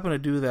if they happen to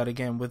do that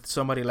again with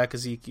somebody like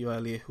Ezekiel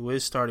Elliott, who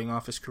is starting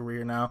off his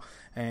career now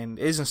and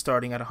isn't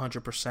starting at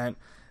 100%,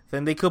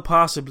 then they could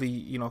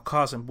possibly,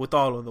 cause him, with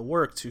all of the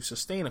work, to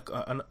sustain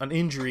an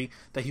injury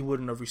that he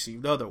wouldn't have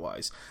received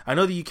otherwise. I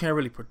know that you can't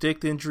really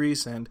predict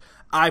injuries, and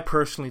I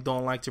personally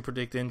don't like to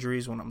predict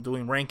injuries when I'm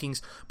doing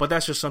rankings, but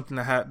that's just something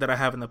that I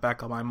have in the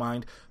back of my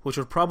mind, which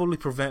would probably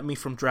prevent me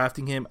from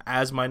drafting him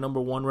as my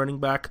number 1 running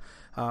back.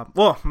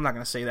 Well, I'm not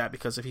going to say that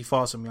because if he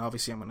falls to me,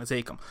 obviously I'm going to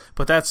take him.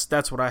 But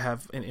that's what I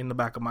have in the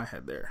back of my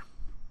head there.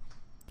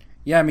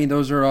 Yeah, I mean,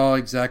 those are all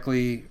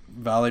exactly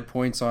valid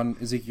points on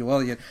Ezekiel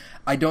Elliott.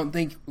 I don't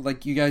think,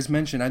 like you guys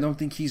mentioned, I don't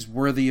think he's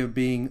worthy of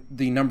being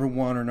the number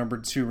 1 or number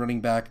 2 running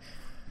back.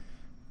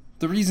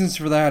 The reasons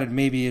for that, and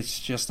maybe it's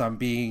just I'm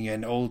being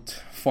an old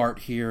fart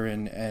here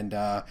and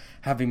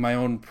having my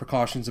own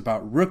precautions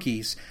about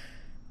rookies.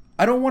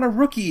 I don't want a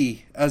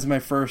rookie as my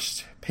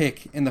first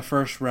pick in the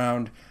first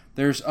round.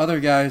 There's other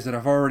guys that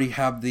have already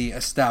have the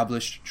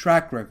established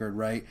track record,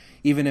 right?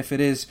 Even if it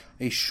is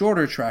a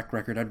shorter track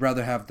record, I'd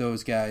rather have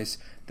those guys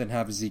than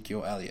have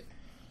Ezekiel Elliott.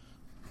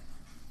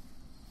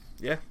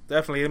 Yeah,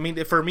 definitely. I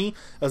mean, for me,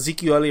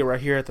 Ezekiel Elliott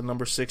right here at the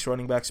number 6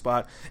 running back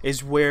spot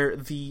is where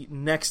the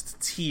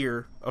next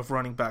tier of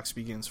running backs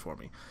begins for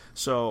me.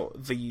 So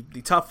the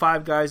top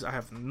 5 guys, I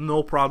have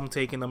no problem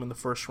taking them in the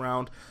first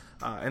round.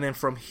 And then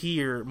from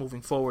here,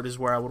 moving forward, is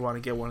where I would want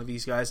to get one of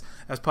these guys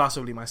as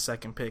possibly my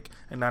second pick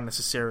and not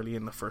necessarily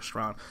in the first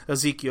round.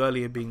 Ezekiel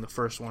Elliott being the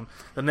first one.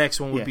 The next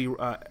one would be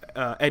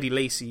Eddie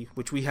Lacy,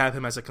 which we have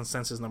him as a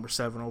consensus number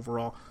 7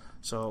 overall.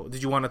 So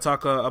did you want to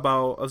talk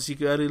about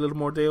Ezekiel Elliott a little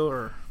more, Dale?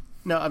 Or?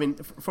 No, I mean,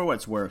 for what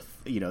it's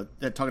worth,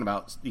 they're talking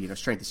about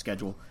strength of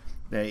schedule.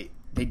 The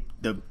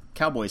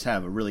Cowboys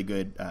have a really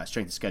good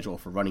strength of schedule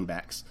for running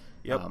backs.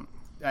 Yep.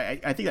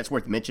 I think that's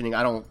worth mentioning.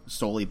 I don't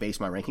solely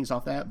base my rankings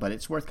off that, but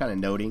it's worth kind of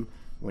noting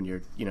when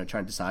you're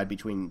trying to decide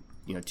between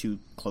 2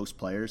 close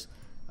players.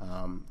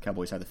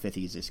 Cowboys have the 5th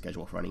easiest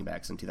schedule for running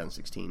backs in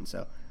 2016,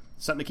 so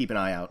something to keep an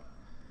eye out.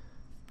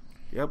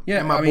 Yep.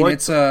 Yeah, I mean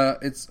it's a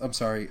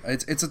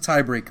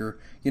tiebreaker.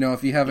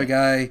 If you have a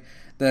guy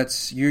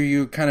that's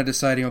you're kind of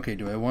deciding, okay,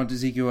 do I want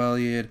Ezekiel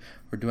Elliott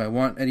or do I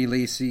want Eddie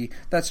Lacy?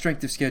 That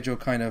strength of schedule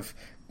kind of,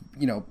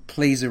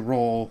 plays a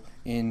role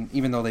in,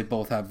 even though they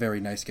both have very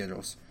nice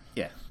schedules.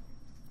 Yeah.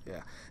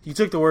 Yeah. You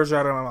took the words right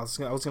out of my mouth.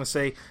 I was going to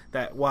say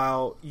that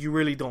while you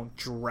really don't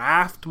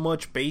draft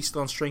much based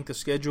on strength of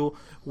schedule,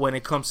 when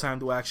it comes time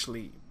to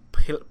actually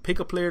pick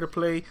a player to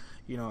play,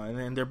 and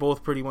then they're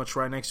both pretty much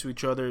right next to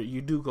each other,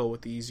 you do go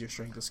with the easier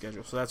strength of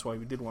schedule. So that's why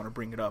we did want to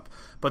bring it up.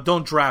 But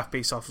don't draft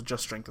based off of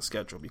just strength of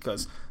schedule,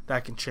 because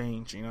that can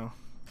change,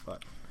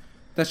 But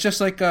that's just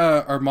like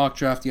our mock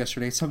draft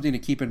yesterday. It's something to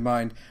keep in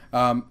mind.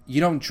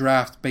 You don't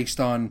draft based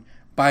on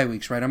bye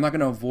weeks, right? I'm not going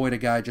to avoid a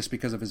guy just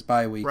because of his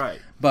bye week. Right.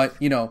 But,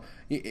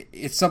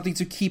 it's something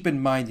to keep in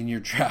mind in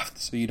your draft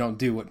so you don't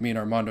do what me and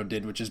Armando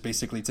did, which is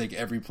basically take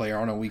every player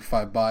on a week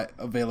 5 bye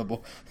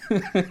available.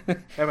 Yeah,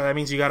 but that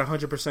means you got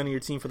 100% of your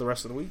team for the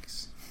rest of the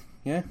weeks.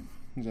 Yeah,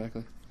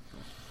 exactly.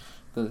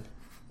 All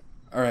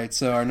right,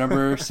 so our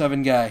number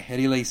 7 guy,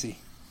 Eddie Lacy.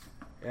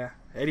 Yeah,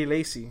 Eddie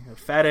Lacy.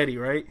 Fat Eddie,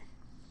 right?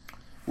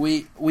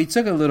 We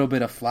took a little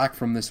bit of flack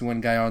from this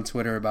one guy on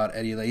Twitter about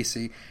Eddie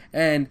Lacy,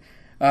 and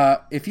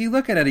if you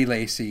look at Eddie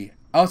Lacy,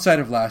 outside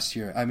of last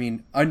year, I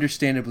mean,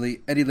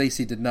 understandably, Eddie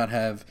Lacy did not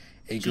have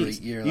a great year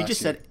last year.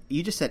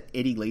 You just said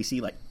Eddie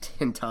Lacy like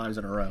 10 times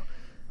in a row.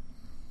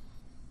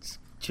 Just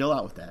chill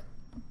out with that.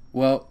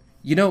 Well,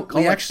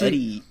 Call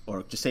Eddie,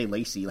 or just say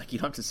Lacy. Like, you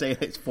don't have to say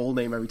his full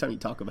name every time you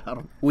talk about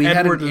him. We had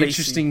Edward an Lacy.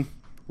 interesting...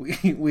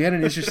 We had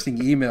an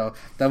interesting email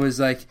that was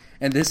like,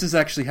 and this has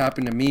actually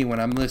happened to me when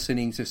I'm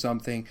listening to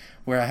something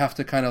where I have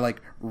to kind of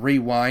like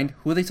rewind.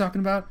 Who are they talking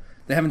about?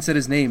 They haven't said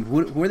his name.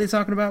 Who are they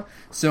talking about?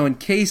 So in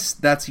case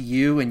that's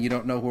you and you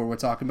don't know who we're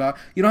talking about,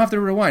 you don't have to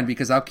rewind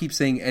because I'll keep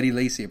saying Eddie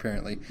Lacy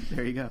apparently.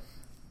 There you go.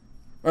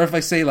 Or if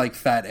I say like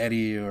Fat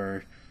Eddie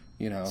or,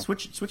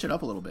 Switch it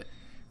up a little bit.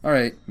 All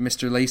right,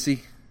 Mr.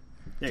 Lacy.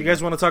 Do you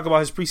guys want to talk about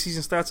his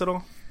preseason stats at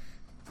all?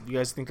 Do you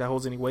guys think that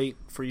holds any weight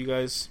for you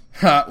guys?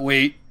 Ha,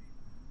 wait.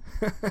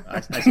 I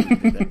see what you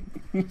did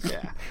there.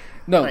 Yeah.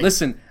 No, Right.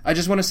 listen, I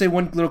just want to say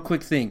one little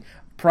quick thing.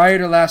 Prior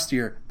to last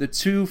year, the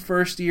 2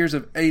 first years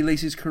of Eddie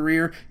Lacy's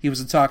career, he was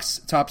a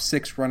top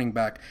 6 running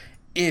back.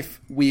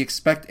 If we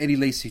expect Eddie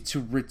Lacy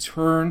to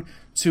return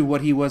to what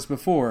he was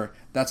before,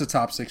 that's a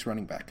top 6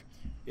 running back.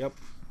 Yep.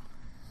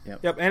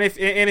 And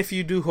if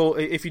you do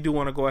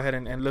want to go ahead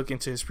and look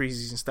into his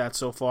preseason stats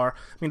so far,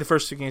 I mean, the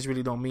first 2 games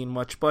really don't mean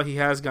much, but he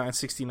has gotten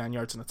 69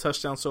 yards and a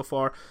touchdown so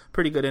far.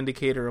 Pretty good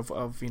indicator of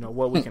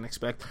what we can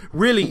expect.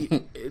 Really,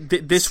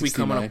 this week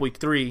coming up, week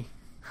 3.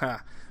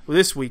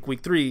 This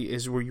week 3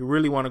 is where you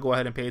really want to go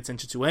ahead and pay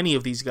attention to any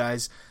of these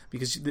guys,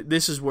 because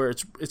this is where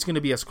it's going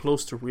to be as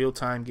close to real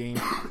time game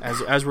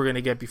as we're going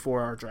to get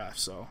before our draft.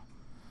 So.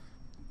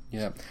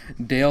 Yeah,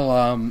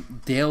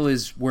 Dale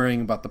is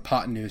worrying about the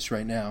pot news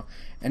right now.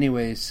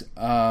 Anyways,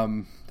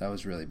 that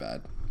was really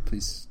bad.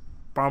 Please.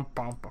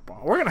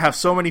 We're gonna have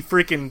so many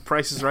freaking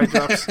Prices Right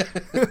drops.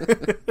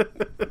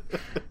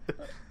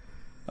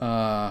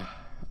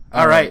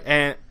 All right,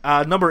 and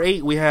number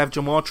 8 we have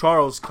Jamal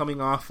Charles coming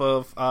off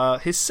of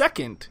his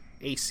second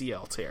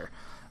ACL tear.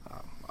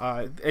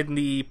 In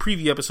the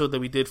preview episode that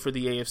we did for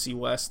the AFC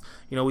West,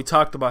 we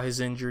talked about his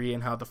injury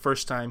and how the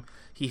first time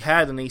he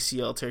had an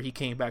ACL tear, he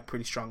came back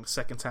pretty strong the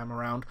second time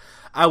around.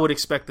 I would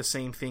expect the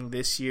same thing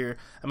this year.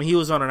 I mean, he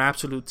was on an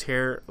absolute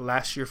tear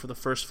last year for the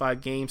first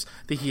 5 games.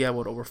 I think he had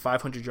over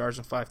 500 yards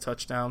and 5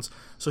 touchdowns.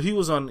 So he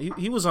was on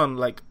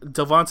like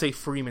Devontae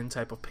Freeman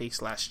type of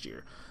pace last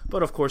year.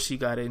 But of course he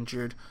got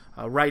injured.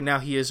 Right now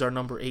he is our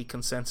number 8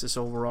 consensus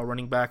overall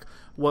running back.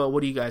 What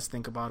do you guys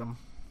think about him?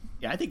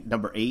 Yeah, I think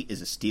number 8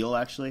 is a steal,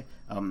 actually,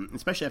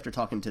 especially after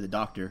talking to the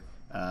doctor.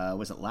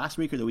 Was it last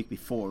week or the week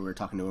before we were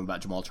talking to him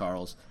about Jamal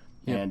Charles?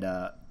 Yeah. And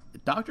the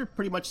doctor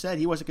pretty much said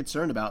he wasn't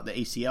concerned about the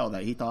ACL,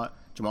 that he thought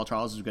Jamal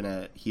Charles was going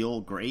to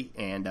heal great,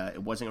 and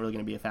it wasn't really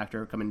going to be a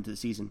factor coming into the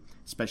season,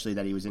 especially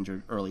that he was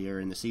injured earlier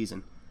in the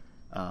season.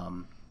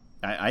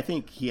 I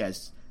think he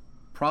has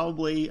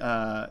probably,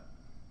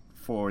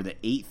 for the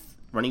 8th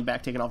running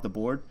back taken off the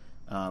board,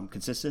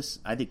 consensus,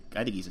 I think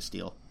he's a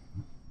steal.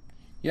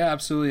 Yeah,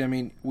 absolutely. I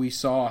mean, we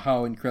saw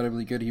how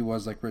incredibly good he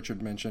was, like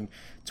Richard mentioned.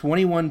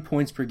 21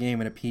 points per game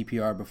in a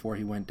PPR before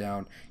he went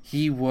down.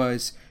 He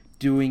was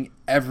doing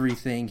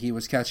everything. He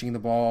was catching the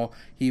ball.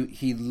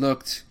 He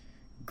looked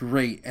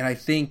great. And I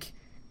think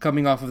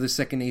coming off of the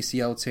second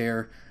ACL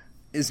tear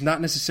is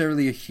not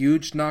necessarily a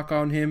huge knock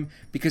on him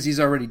because he's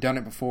already done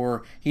it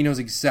before. He knows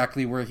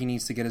exactly where he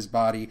needs to get his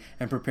body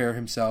and prepare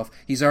himself.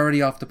 He's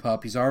already off the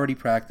pup. He's already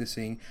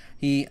practicing.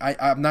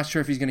 I'm not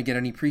sure if he's going to get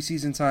any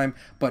preseason time,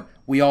 but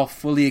we all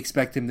fully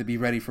expect him to be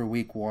ready for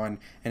week 1.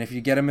 And if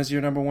you get him as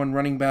your number 1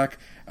 running back,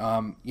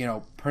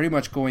 pretty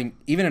much going,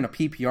 even in a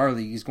PPR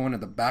league, he's going to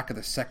the back of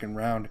the second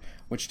round,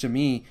 which to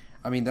me,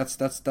 I mean, that's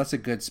a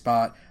good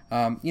spot.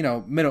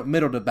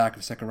 Middle to back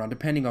of second round,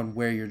 depending on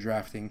where you're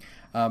drafting.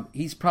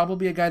 He's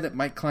probably a guy that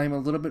might climb a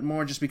little bit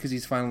more just because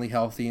he's finally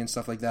healthy and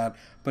stuff like that.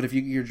 But if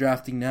you're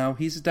drafting now,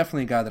 he's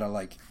definitely a guy that I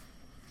like.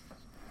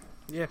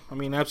 Yeah, I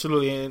mean,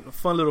 absolutely. And a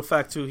fun little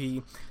fact,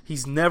 too,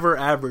 he's never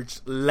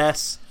averaged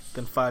less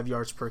than 5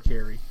 yards per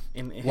carry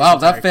Wow,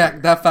 that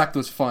fact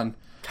was fun.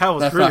 That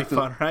was really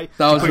fun, right?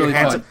 That was really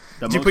fun.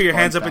 Did you put your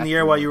hands up in the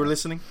air while you were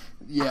listening?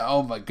 Yeah.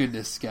 Oh my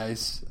goodness,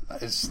 guys!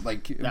 It's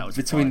like that was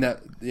between fun.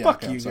 that. Yeah,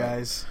 Fuck okay, you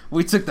guys.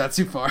 We took that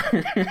too far.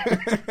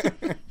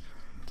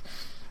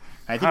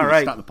 I think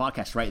we stopped the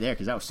podcast right there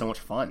because that was so much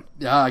fun.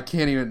 Yeah, I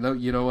can't even know.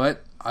 You know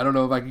what? I don't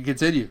know if I can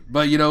continue.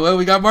 But you know what?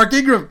 We got Mark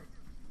Ingram.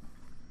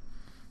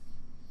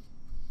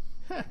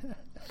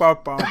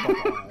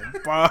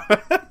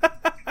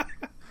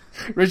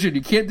 Richard,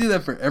 you can't do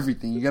that for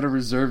everything. You got to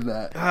reserve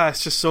that.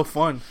 It's just so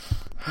fun.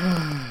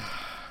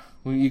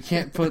 Well, you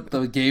can't put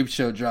the Gabe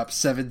Show drop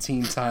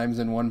 17 times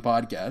in one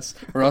podcast,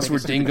 or else we're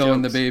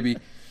dingoing the baby.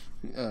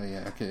 Oh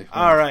yeah, okay.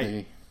 All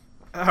right.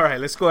 All right,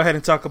 let's go ahead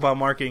and talk about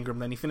Mark Ingram.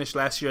 Then he finished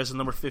last year as a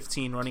number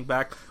 15 running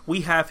back.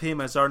 We have him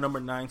as our number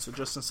 9, so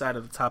just inside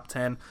of the top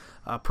 10.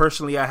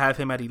 Personally, I have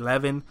him at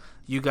 11.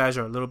 You guys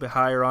are a little bit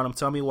higher on him.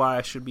 Tell me why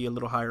I should be a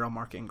little higher on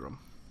Mark Ingram.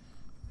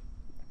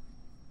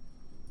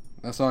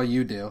 That's all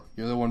you, Dale.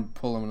 You're the one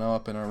pulling him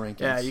up in our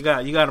rankings. Yeah,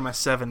 you got him at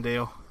 7,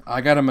 Dale.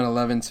 I got him at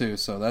 11 too.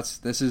 So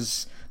this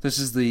is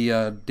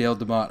the Dale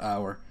DeMott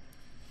hour.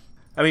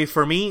 I mean,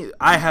 for me,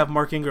 I have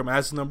Mark Ingram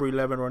as the number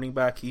 11 running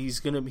back.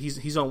 He's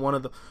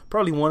on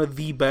probably one of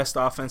the best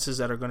offenses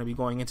that are going to be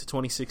going into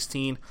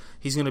 2016.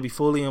 He's going to be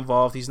fully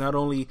involved. He's not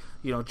only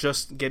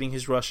just getting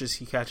his rushes,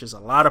 he catches a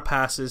lot of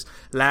passes.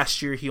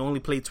 Last year, he only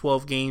played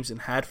 12 games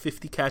and had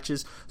 50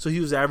 catches, so he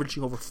was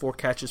averaging over 4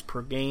 catches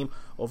per game,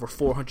 over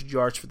 400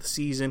 yards for the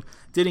season.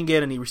 Didn't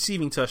get any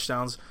receiving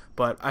touchdowns,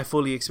 but I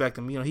fully expect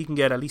him. He can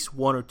get at least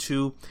 1 or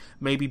 2,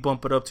 maybe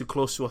bump it up to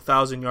close to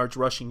 1,000 yards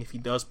rushing if he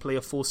does play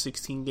a full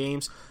 16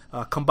 games.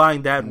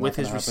 Combine that with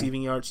his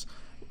receiving yards.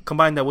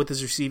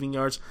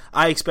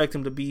 I expect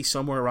him to be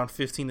somewhere around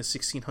 1,500 to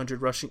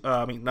 1,600 rushing.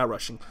 Not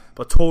rushing,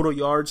 but total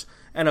yards,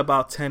 and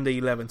about 10 to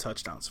 11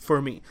 touchdowns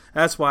for me.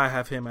 That's why I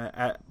have him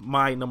at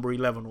my number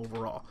 11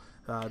 overall.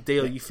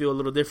 Dale, you feel a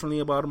little differently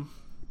about him?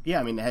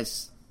 Yeah, I mean,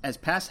 as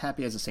pass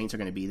happy as the Saints are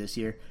going to be this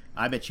year,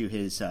 I bet you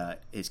his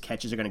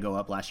catches are going to go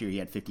up. Last year he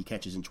had 50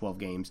 catches in 12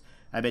 games.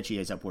 I bet you he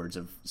has upwards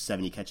of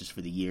 70 catches for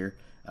the year,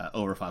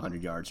 over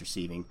 500 yards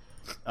receiving.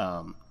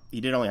 He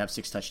did only have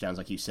 6 touchdowns,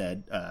 like you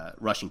said,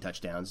 rushing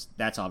touchdowns.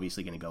 That's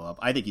obviously going to go up.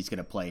 I think he's going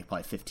to play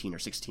probably 15 or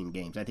 16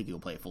 games. I think he'll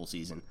play a full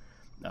season,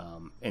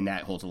 and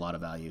that holds a lot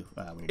of value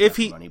when you're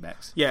drafting running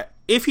backs. Yeah,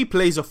 if he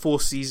plays a full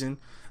season,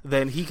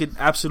 then he could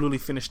absolutely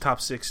finish top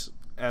 6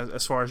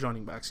 as far as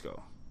running backs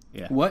go.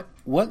 Yeah.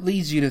 What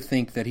leads you to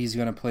think that he's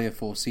going to play a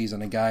full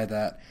season? A guy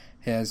that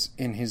has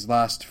in his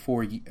last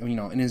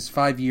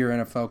 5-year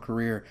NFL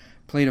career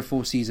played a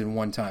full season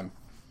one time.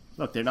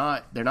 Look, they're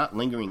not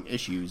lingering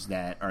issues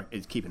that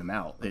is keeping him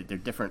out. They're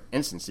different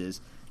instances,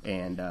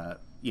 and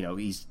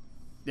he's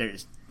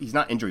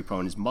not injury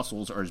prone. His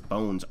muscles or his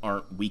bones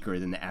aren't weaker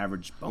than the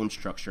average bone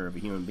structure of a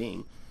human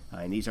being,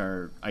 and these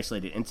are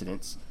isolated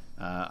incidents.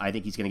 I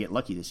think he's going to get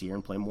lucky this year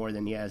and play more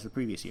than he has the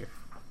previous year.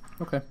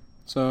 Okay,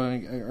 so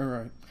all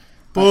right.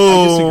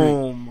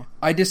 Boom.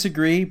 I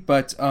disagree,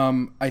 but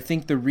I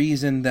think the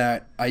reason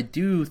that I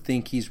do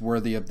think he's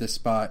worthy of this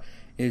spot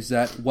is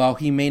that while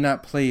he may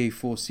not play a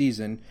full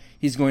season,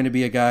 he's going to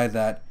be a guy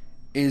that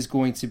is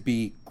going to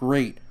be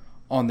great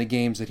on the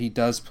games that he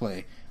does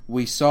play.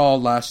 We saw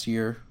last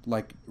year,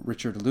 like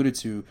Richard alluded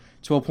to,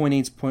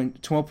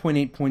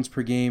 12.8 points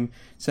per game,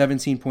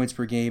 17 points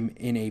per game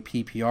in a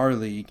PPR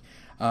league.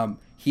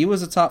 He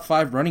was a top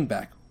 5 running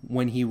back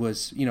when he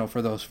was,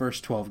 for those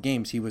first 12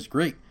 games. He was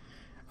great.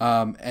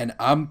 And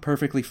I'm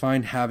perfectly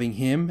fine having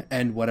him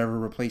and whatever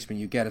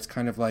replacement you get. It's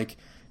kind of like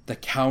the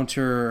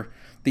counter,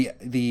 the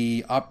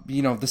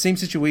same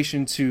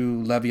situation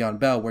to Le'Veon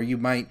Bell, where you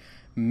might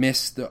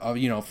miss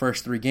the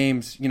first 3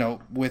 games.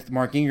 With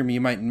Mark Ingram,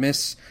 you might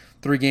miss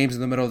 3 games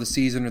in the middle of the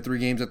season or 3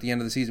 games at the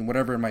end of the season,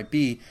 whatever it might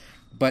be.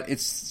 But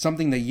it's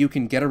something that you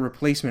can get a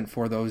replacement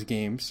for those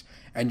games,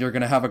 and you're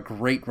going to have a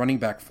great running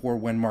back for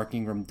when Mark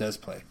Ingram does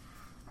play.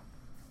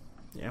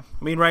 Yeah,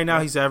 I mean, right now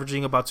he's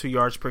averaging about 2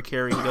 yards per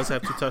carry. He does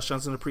have 2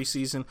 touchdowns in the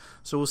preseason,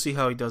 so we'll see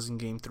how he does in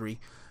Game 3.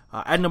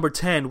 At number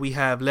 10, we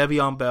have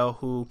Le'Veon Bell,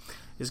 who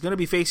is going to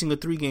be facing a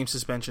 3-game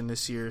suspension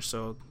this year,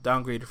 so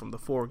downgraded from the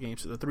 4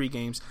 games to the 3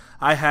 games.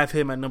 I have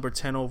him at number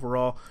 10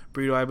 overall.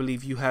 Brito, I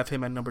believe you have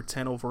him at number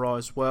 10 overall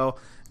as well.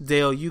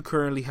 Dale, you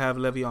currently have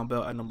Le'Veon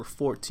Bell at number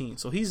 14,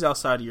 so he's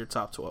outside of your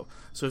top 12.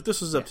 So if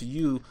this was up to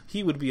you,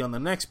 he would be on the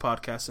next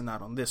podcast and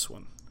not on this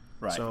one.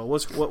 Right. So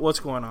what's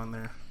going on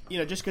there?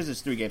 Just because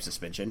it's 3-game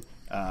suspension,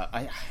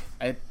 I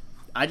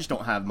just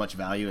don't have much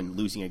value in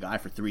losing a guy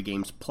for 3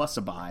 games plus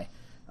a bye.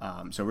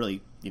 So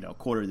really, a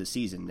quarter of the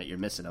season that you're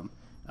missing him.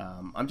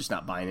 I'm just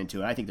not buying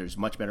into it. I think there's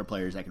much better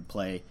players that could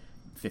play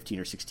 15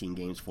 or 16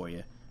 games for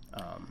you.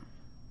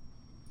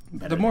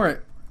 The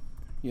more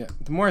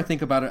I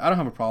think about it, I don't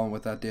have a problem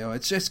with that, Dale.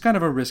 It's just kind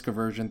of a risk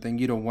aversion thing.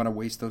 You don't want to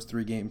waste those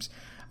 3 games.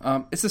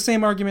 It's the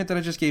same argument that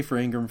I just gave for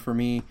Ingram for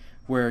me,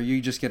 where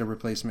you just get a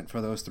replacement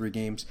for those 3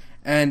 games.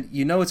 And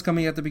it's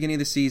coming at the beginning of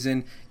the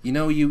season.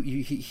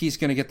 He's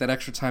going to get that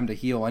extra time to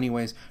heal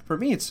anyways. For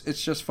me, it's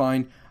just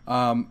fine.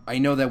 I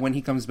know that when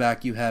he comes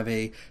back, you have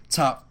a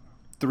top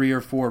 3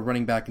 or 4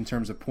 running back in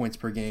terms of points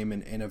per game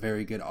and a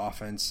very good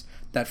offense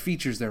that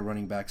features their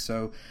running back.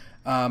 So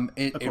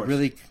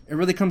it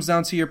really comes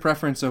down to your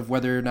preference of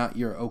whether or not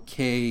you're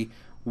okay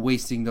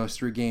wasting those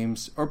 3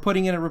 games or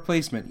putting in a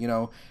replacement.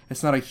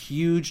 It's not a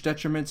huge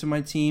detriment to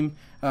my team,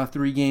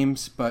 3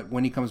 games, but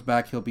when he comes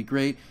back, he'll be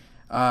great.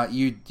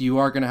 You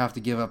are going to have to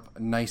give up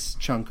a nice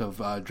chunk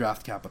of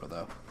draft capital,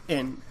 though.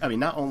 And, I mean,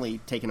 not only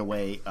taking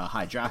away a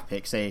high draft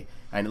pick,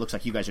 and it looks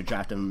like you guys are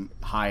drafting him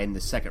high in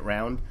the second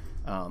round.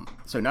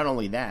 So not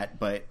only that,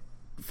 but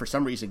for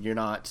some reason you're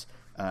not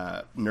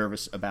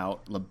nervous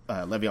about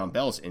Le'Veon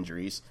Bell's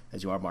injuries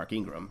as you are Mark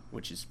Ingram,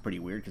 which is pretty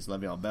weird because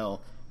Le'Veon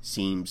Bell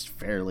seems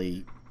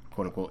fairly,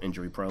 quote-unquote,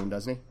 injury-prone,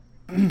 doesn't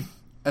he?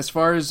 As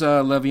far as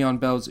Le'Veon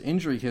Bell's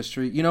injury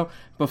history,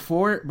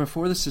 before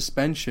the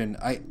suspension,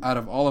 out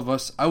of all of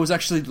us, I was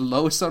actually the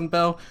lowest on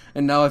Bell,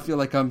 and now I feel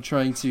like I'm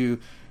trying to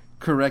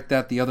correct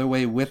that the other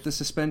way with the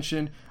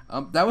suspension.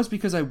 That was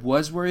because I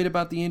was worried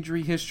about the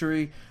injury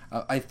history.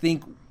 I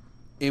think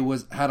it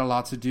had a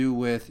lot to do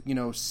with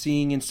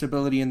seeing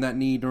instability in that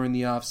knee during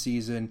the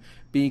offseason,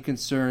 being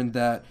concerned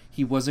that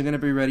he wasn't going to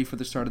be ready for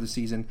the start of the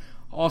season.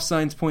 All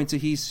signs point to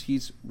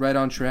he's right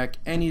on track,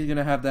 and he's going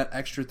to have that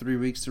extra 3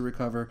 weeks to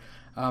recover.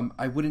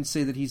 I wouldn't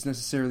say that he's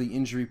necessarily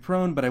injury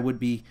prone, but I would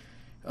be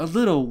a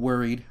little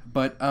worried.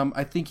 But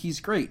I think he's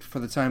great for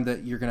the time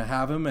that you're going to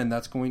have him, and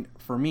that's going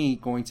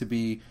to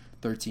be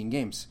 13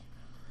 games.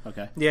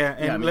 Okay. Yeah,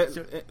 and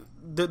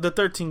the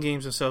 13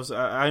 games themselves,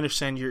 I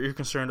understand you're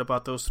concerned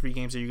about those 3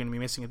 games that you're going to be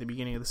missing at the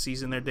beginning of the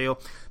season there, Dale.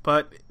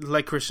 But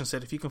like Christian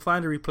said, if you can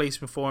find a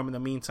replacement for him in the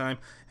meantime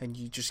and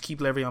you just keep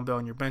Le'Veon Bell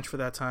on your bench for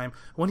that time,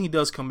 when he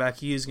does come back,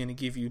 he is going to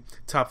give you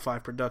top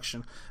 5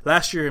 production.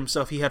 Last year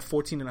himself, he had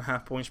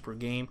 14.5 points per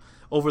game.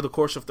 Over the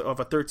course of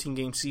a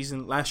 13-game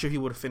season, last year he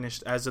would have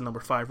finished as the number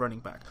 5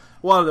 running back.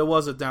 While there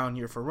was a down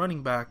year for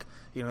running back,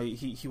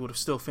 he would have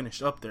still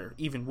finished up there,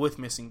 even with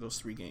missing those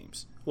 3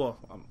 games. Well,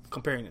 I'm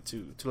comparing it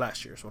to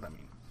last year is what I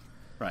mean.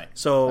 Right.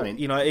 So,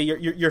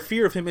 your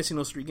fear of him missing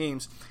those 3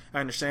 games, I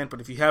understand. But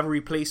if you have a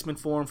replacement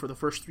for him for the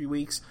first 3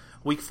 weeks,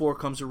 week 4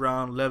 comes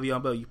around,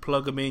 Le'Veon Bell, you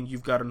plug him in,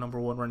 you've got a number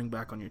 1 running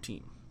back on your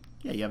team.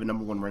 Yeah, you have a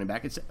number 1 running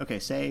back.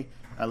 Say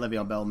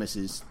Le'Veon Bell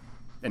misses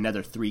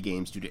another 3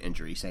 games due to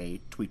injury, say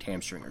tweaked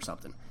hamstring or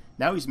something.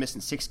 Now he's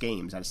missing 6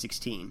 games out of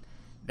 16.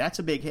 That's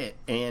a big hit.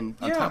 And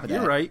on top of that,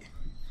 you're right.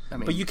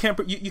 But you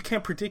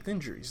can't predict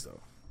injuries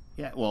though.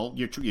 Yeah, well,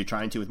 you're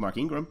trying to with Mark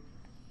Ingram.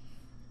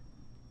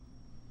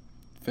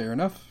 Fair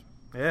enough.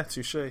 Yeah,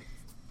 touche. I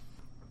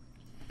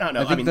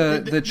think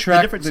the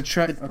track.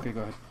 Okay,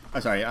 go ahead.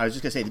 I'm sorry. I was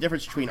just gonna say the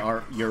difference between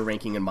your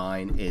ranking and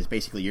mine is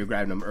basically you're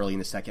grabbing them early in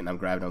the second, and I'm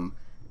grabbing them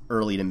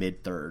early to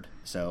mid third.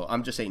 So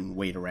I'm just saying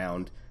wait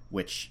around,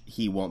 which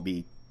he won't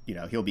be.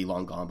 He'll be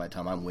long gone by the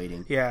time I'm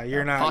waiting. Yeah,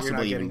 you're not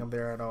getting him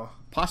there at all.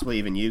 Possibly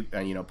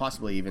even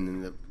possibly even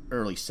in the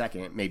early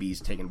second. Maybe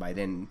he's taken by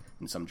then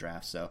in some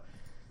drafts. So,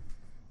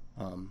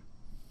 we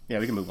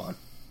can move on.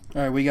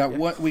 All right,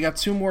 we got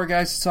 2 more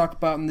guys to talk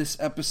about in this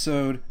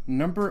episode.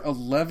 Number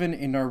 11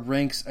 in our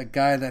ranks, a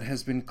guy that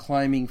has been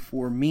climbing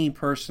for me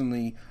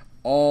personally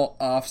all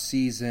off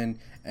season,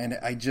 and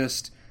I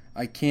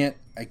can't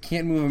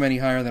move him any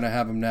higher than I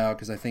have him now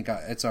because I think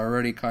it's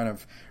already kind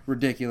of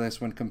ridiculous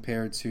when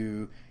compared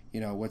to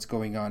what's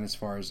going on as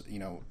far as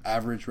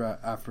average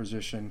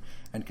position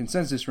and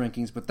consensus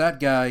rankings. But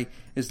that guy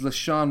is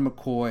LeSean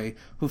McCoy,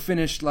 who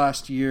finished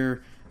last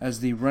year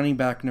as the running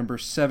back number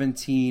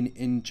 17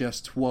 in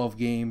just 12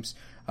 games.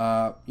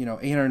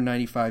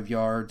 895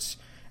 yards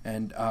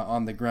and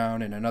on the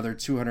ground and another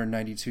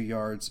 292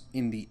 yards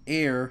in the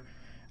air.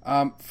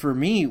 For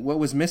me, what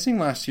was missing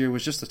last year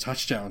was just the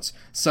touchdowns.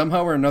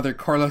 Somehow or another,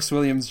 Carlos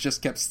Williams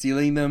just kept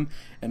stealing them,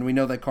 and we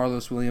know that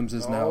Carlos Williams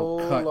is now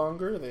cut. No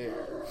longer there.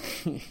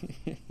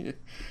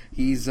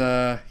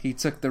 He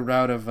took the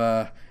route of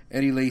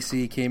Eddie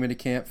Lacy, came into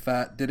camp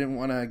fat, didn't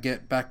want to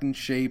get back in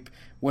shape,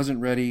 wasn't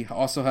ready,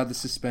 also had the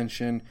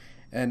suspension.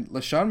 And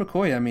LeSean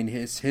McCoy, I mean,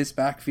 his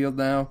backfield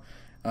now,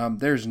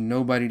 there's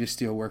nobody to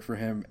steal work for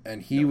him,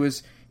 and he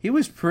was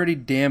pretty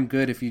damn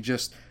good if you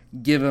just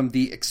give him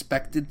the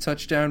expected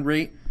touchdown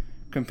rate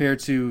compared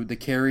to the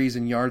carries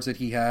and yards that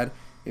he had.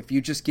 If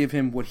you just give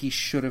him what he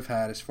should have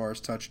had as far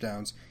as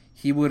touchdowns,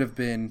 he would have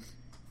been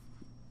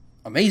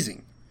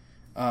amazing.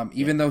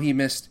 Even though he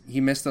missed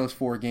those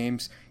 4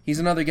 games, he's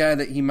another guy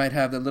that he might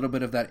have a little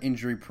bit of that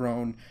injury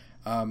prone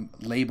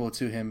label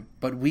to him.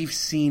 But we've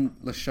seen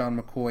LeSean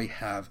McCoy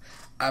have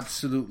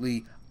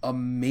absolutely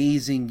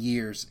amazing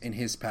years in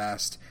his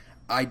past.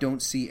 I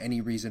don't see any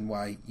reason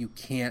why you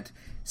can't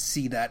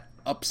see that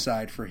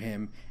upside for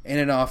him in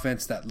an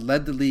offense that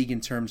led the league in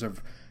terms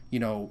of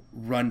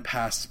run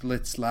pass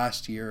splits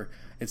last year.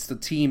 It's the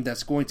team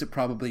that's going to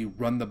probably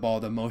run the ball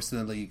the most in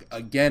the league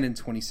again in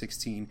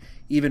 2016.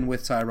 Even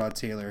with Tyrod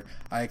Taylor,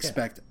 I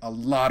expect a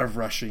lot of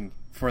rushing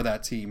for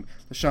that team.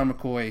 LeSean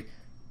McCoy,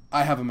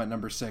 I have him at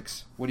number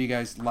 6. What do you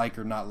guys like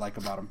or not like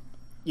about him?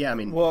 Yeah, I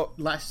mean, go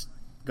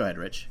ahead,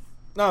 Rich.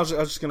 No, I was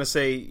just gonna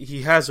say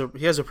he has a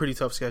pretty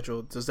tough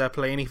schedule. Does that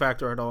play any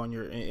factor at all in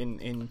your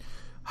in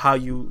how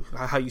you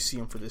see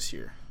him for this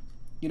year?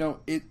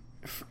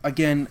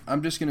 Again,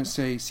 I'm just going to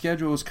say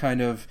schedules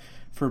kind of,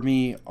 for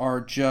me,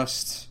 are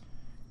just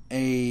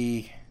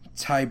a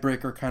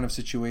tiebreaker kind of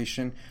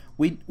situation.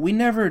 We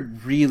never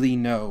really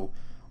know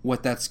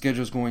what that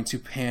schedule is going to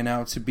pan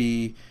out to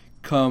be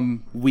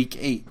come week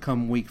 8,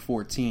 come week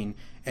 14.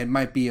 It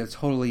might be a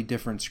totally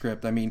different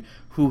script. I mean,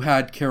 who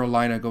had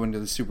Carolina go into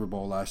the Super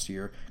Bowl last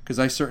year? Because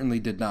I certainly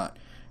did not.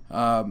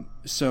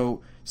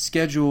 So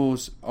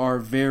schedules are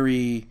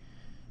very,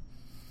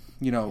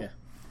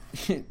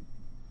 they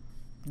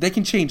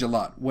can change a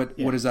lot. What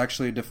is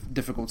actually a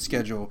difficult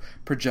schedule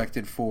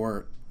projected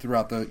for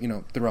throughout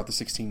the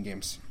 16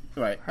 games.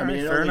 Right.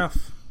 Fair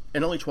enough.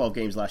 In only 12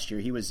 games last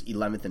year, he was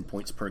 11th in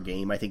points per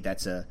game. I think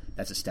that's a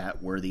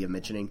stat worthy of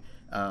mentioning.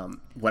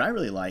 What I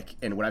really like,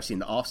 and what I've seen in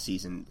the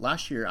offseason,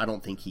 last year I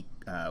don't think he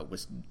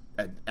was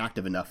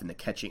active enough in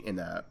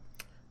the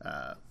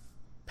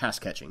pass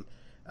catching.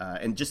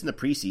 And just in the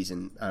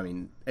preseason, I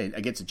mean,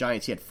 against the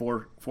Giants, he had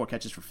four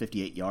catches for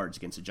 58 yards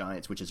against the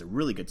Giants, which is a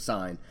really good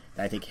sign.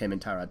 And I think him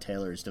and Tyrod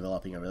Taylor is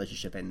developing a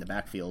relationship in the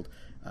backfield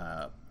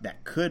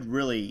that could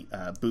really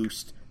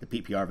boost the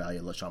PPR value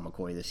of LaShawn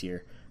McCoy this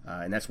year.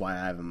 And that's why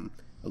I have him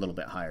a little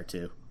bit higher,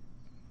 too.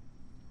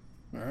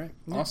 All right.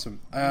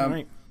 Awesome. All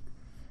right.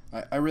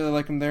 I really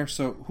like him there.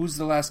 So who's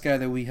the last guy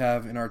that we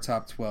have in our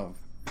top 12?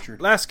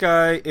 Richard? Last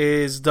guy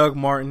is Doug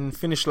Martin.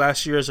 Finished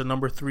last year as a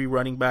number 3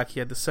 running back. He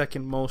had the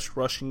second most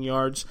rushing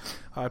yards.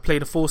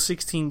 Played a full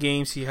 16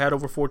 games. He had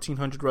over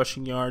 1,400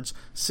 rushing yards,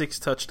 6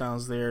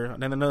 touchdowns there,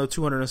 and then another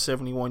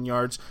 271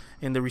 yards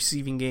in the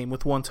receiving game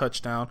with 1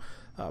 touchdown.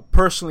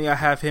 Personally, I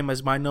have him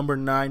as my number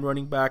 9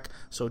 running back,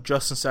 so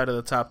just inside of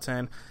the top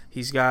 10.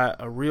 He's got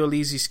a real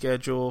easy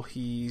schedule.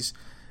 He's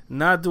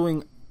not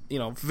doing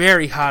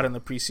very hot in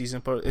the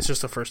preseason, but it's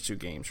just the first 2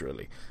 games,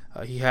 really.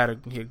 He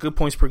had good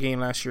points per game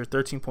last year,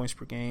 13 points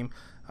per game.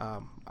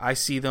 I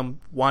see them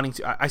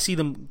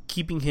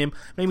keeping him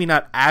maybe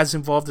not as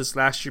involved as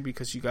last year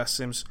because you got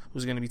Sims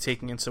who's going to be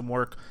taking in some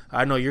work.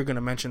 I know you're going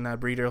to mention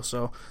that, Breeder,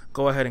 so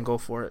go ahead and go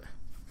for it.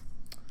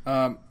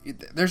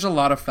 There's a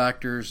lot of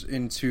factors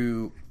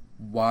into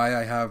why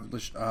I have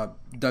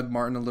Doug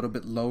Martin a little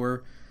bit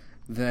lower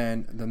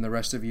than the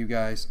rest of you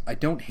guys. I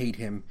don't hate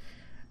him,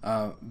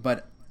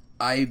 but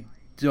I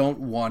don't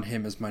want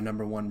him as my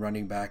number 1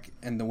 running back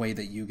in the way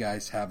that you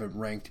guys have him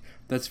ranked.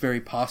 That's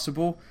very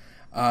possible.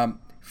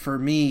 For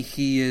me,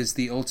 he is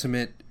the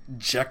ultimate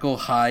Jekyll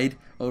Hyde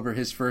over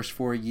his first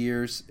 4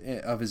 years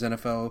of his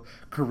NFL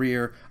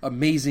career.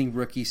 Amazing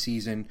rookie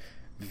season.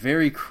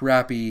 Very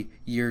crappy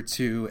year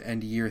 2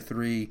 and year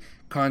 3.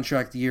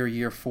 Contract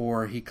year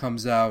 4, he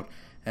comes out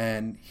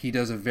and he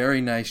does a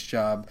very nice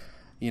job,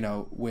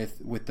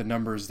 with the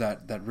numbers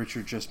that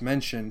Richard just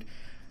mentioned.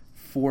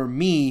 For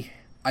me,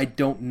 I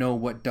don't know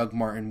what Doug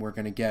Martin we're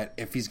going to get,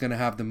 if he's going to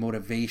have the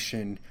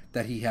motivation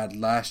that he had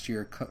last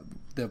year,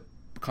 the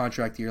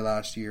contract year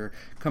last year,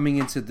 coming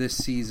into this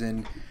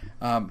season.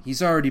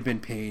 He's already been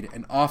paid.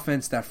 An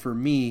offense that for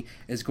me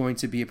is going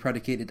to be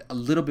predicated a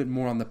little bit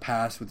more on the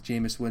pass with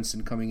Jameis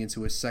Winston coming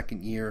into his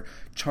second year.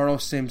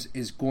 Charles Sims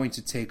is going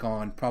to take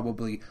on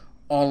probably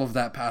all of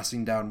that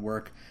passing down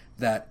work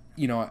that,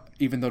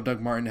 even though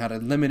Doug Martin had a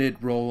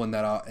limited role in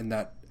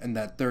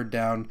that third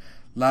down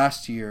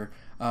last year,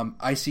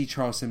 I see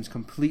Charles Sims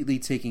completely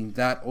taking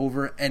that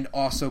over and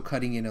also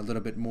cutting in a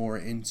little bit more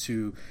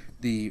into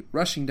the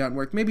rushing down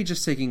work, maybe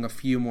just taking a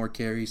few more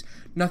carries,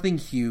 nothing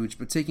huge,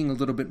 but taking a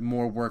little bit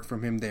more work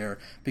from him there,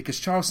 because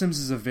Charles Sims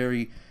is a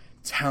very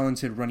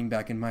talented running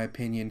back in my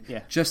opinion,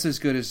 just as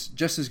good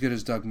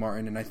as Doug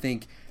Martin, and I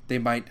think they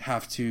might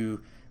have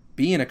to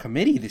be in a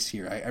committee this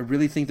year. I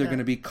really think they're going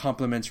to be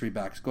complementary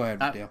backs. Go ahead,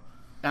 Dale.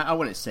 I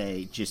wouldn't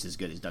say just as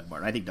good as Doug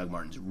Martin. I think Doug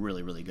Martin's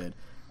really, really good.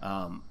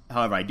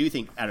 However, I do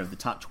think out of the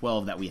top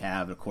 12 that we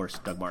have, of course,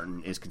 Doug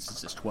Martin is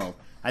consensus 12.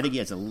 I think he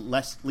has a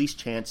least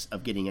chance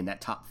of getting in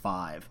that top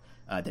 5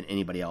 than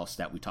anybody else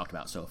that we talked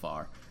about so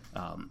far.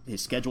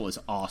 His schedule is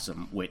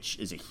awesome, which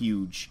is a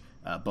huge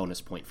bonus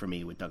point for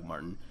me with Doug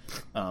Martin.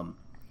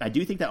 I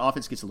do think that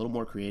offense gets a little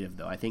more creative,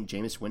 though. I think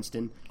Jameis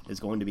Winston is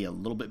going to be a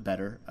little bit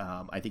better.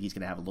 I think he's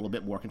going to have a little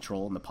bit more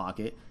control in the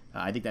pocket.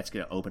 I think that's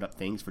going to open up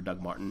things for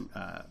Doug Martin.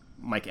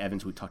 Mike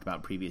Evans, we talked about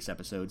in previous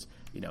episodes,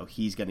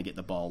 he's going to get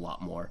the ball a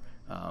lot more.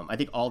 I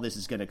think all this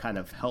is going to kind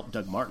of help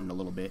Doug Martin a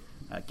little bit,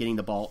 getting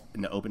the ball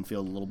in the open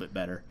field a little bit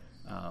better.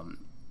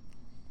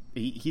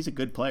 He's a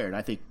good player, and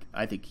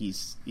I think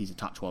he's a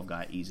top 12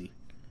 guy easy.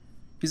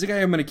 He's a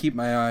guy I'm going to keep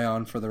my eye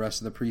on for the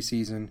rest of the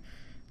preseason.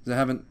 I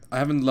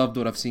haven't loved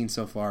what I've seen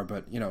so far,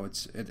 but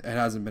it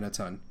hasn't been a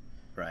ton.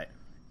 Right.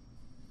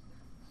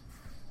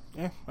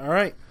 Yeah. All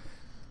right.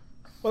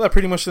 Well, that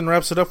pretty much then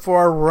wraps it up for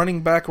our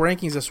running back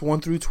rankings. That's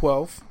 1 through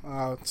 12.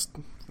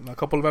 In a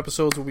couple of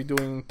episodes, we'll be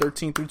doing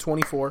 13 through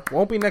 24.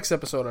 Won't be next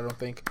episode, I don't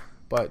think,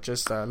 but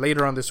just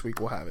later on this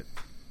week we'll have it.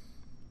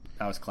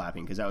 I was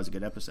clapping because that was a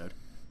good episode.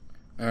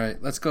 All right,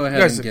 let's go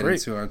ahead and get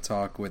into our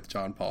talk with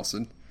John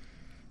Paulsen.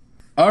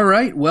 All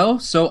right. Well,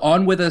 so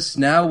on with us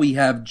now we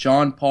have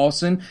John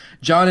Paulsen.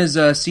 John is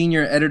a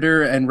senior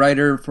editor and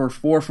writer for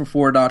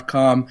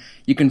 4for4.com.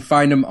 You can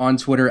find him on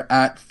Twitter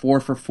at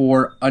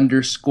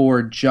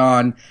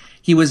 4for4_John.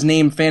 He was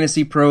named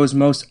Fantasy Pro's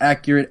most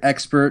accurate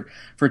expert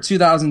for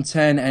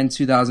 2010 and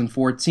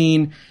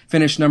 2014,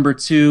 finished number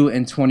 2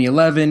 in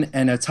 2011,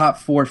 and a top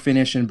 4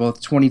 finish in both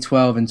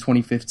 2012 and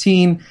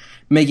 2015,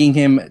 making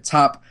him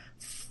top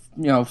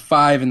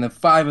 5 in the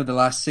 5 of the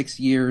last 6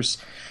 years.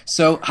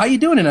 So how you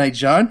doing tonight,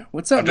 John?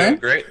 What's up, man? I'm doing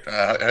great.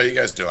 How are you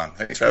guys doing?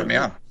 Thanks for having me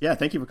on. Yeah,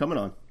 thank you for coming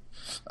on.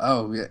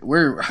 Oh, yeah,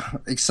 we're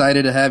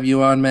excited to have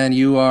you on, man.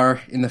 You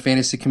are in the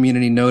fantasy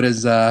community known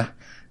as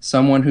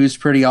someone who's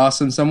pretty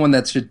awesome, someone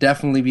that should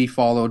definitely be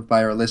followed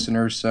by our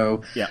listeners.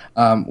 So yeah.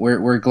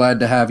 We're glad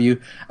to have you.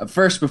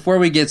 First, before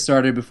we get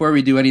started, before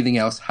we do anything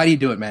else, how do you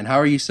do it, man? How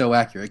are you so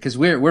accurate? Because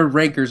we're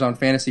rankers on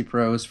Fantasy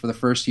Pros for the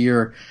first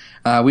year.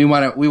 We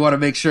want to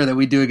make sure that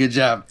we do a good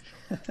job.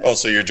 Oh,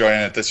 so you're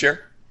joining it this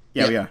year?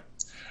 Yeah, we are.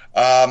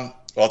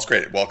 Well, it's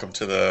great. Welcome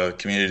to the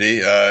community.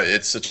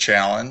 It's a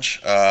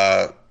challenge.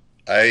 I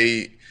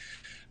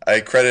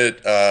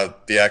credit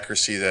the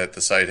accuracy that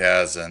the site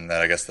has and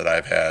that I guess that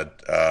I've had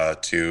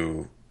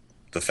to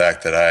the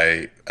fact that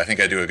I think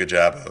I do a good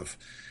job of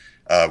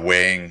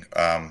weighing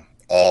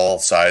all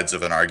sides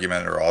of an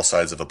argument or all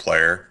sides of a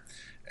player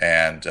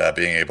and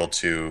being able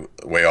to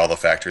weigh all the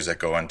factors that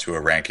go into a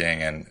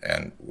ranking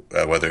and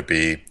whether it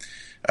be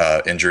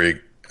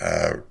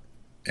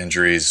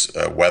injuries,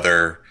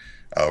 weather,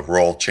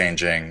 role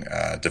changing,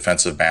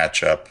 defensive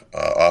matchup,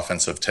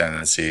 offensive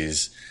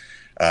tendencies,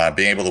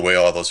 being able to weigh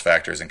all those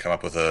factors and come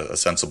up with a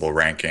sensible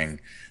ranking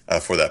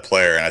for that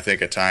player. And I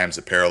think at times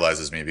it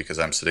paralyzes me because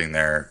I'm sitting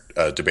there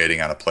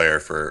debating on a player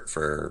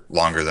for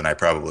longer than I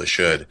probably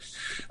should.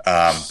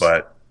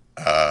 But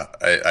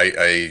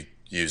I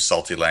use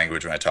salty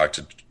language when I talk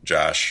to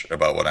Josh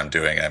about what I'm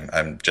doing.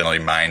 I'm generally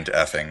mind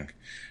effing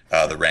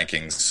the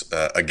rankings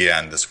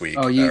again this week.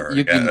 Oh,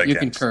 you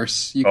can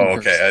curse. You can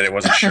okay. curse. I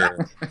wasn't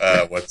sure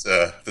what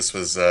this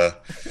was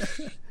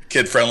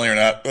kid friendly or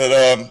not,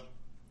 but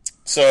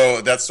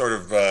so that's sort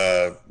of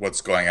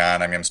what's going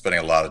on. I mean, I'm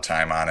spending a lot of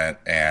time on it,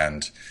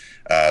 and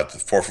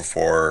the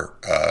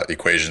 4for4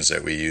 equations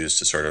that we use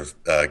to sort of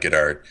get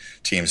our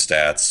team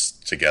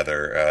stats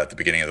together at the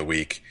beginning of the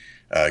week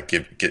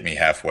get me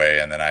halfway,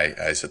 and then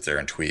I sit there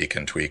and tweak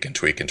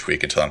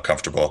until I'm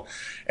comfortable.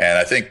 And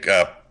I think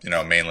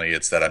mainly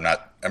it's that I'm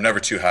never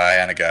too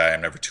high on a guy,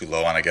 I'm never too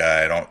low on a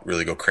guy. I don't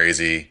really go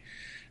crazy.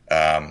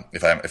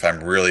 If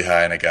I'm really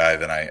high on a guy,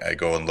 then I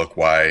go and look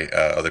why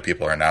other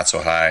people are not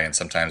so high, and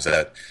sometimes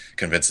that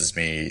convinces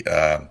me.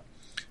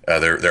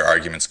 Their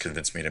arguments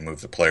convince me to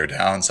move the player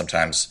down.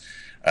 Sometimes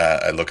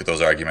I look at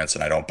those arguments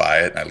and I don't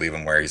buy it, and I leave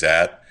him where he's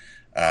at.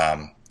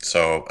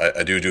 So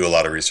I do a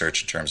lot of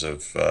research in terms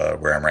of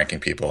where I'm ranking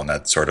people, and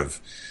that sort of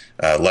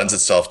lends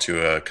itself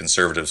to a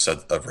conservative set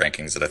of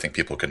rankings that I think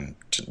people can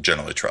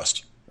generally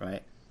trust.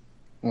 Right.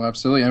 Well,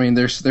 absolutely. I mean,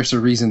 there's a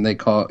reason they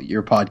call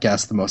your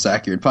podcast the most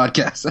accurate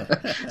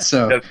podcast.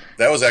 So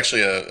that was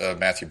actually a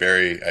Matthew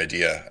Berry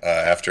idea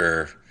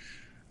after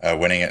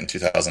winning it in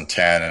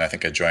 2010, and I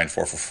think I joined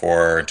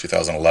 4for4 in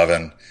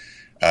 2011.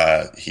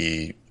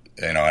 He,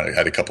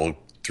 had a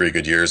 3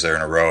 good years there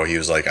in a row. He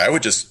was like, I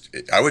would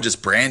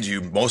just brand you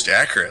most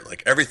accurate,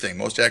 like everything,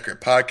 most accurate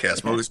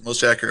podcast,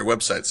 most accurate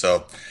website.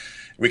 So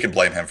we can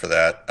blame him for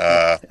that.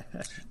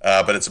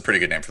 But it's a pretty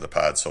good name for the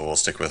pod, so we'll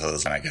stick with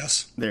it, I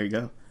guess. There you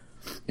go.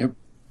 Yep.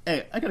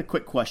 Hey, I got a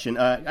quick question.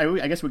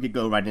 I guess we could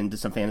go right into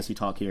some fantasy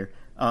talk here.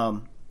 I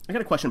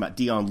got a question about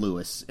Dion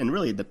Lewis and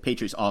really the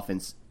Patriots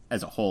offense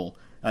as a whole.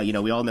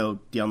 We all know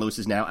Dion Lewis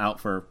is now out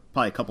for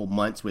probably a couple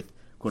months with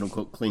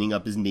quote-unquote cleaning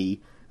up his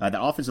knee.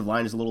 The offensive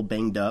line is a little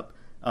banged up.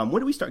 When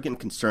do we start getting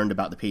concerned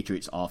about the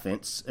Patriots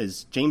offense?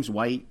 Is James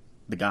White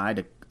the guy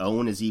to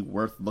own? Is he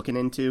worth looking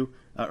into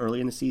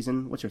early in the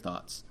season? What's your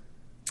thoughts?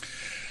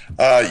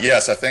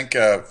 Yes, I think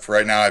for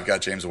right now I've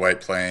got James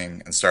White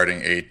playing and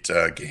starting 8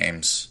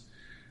 games.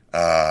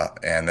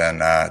 And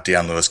then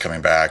Dion Lewis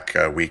coming back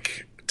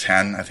week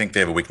 10. I think they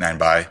have a week 9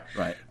 bye.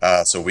 Right.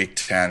 So week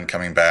 10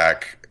 coming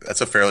back.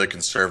 That's a fairly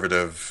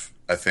conservative,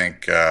 I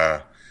think,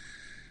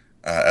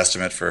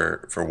 estimate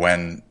for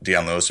when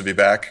Dion Lewis would be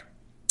back.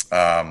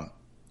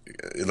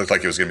 It looked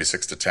like it was going to be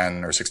 6 to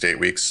 10 or 6 to 8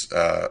 weeks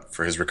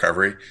for his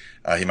recovery.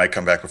 He might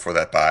come back before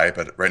that bye,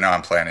 but right now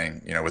I'm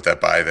planning, with that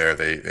bye there,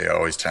 they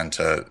always tend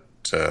to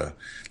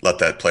let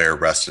that player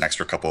rest an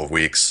extra couple of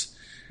weeks.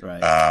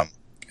 Right.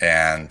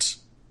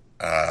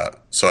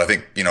 So I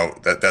think,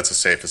 that's a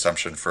safe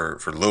assumption for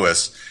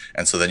Lewis.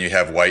 And so then you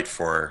have White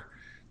for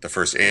the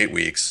first 8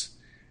 weeks.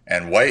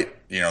 And White,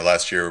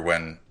 last year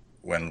when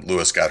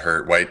Lewis got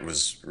hurt, White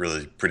was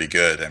really pretty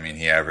good. I mean,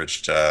 he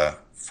averaged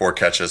 4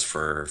 catches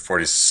for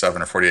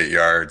 47 or 48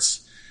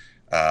 yards,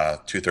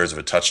 2/3 of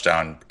a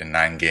touchdown in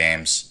 9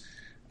 games.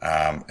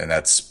 And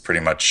that's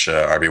pretty much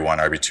RB1,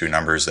 RB2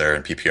 numbers there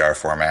in PPR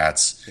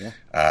formats,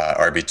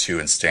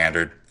 RB2 in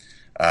standard.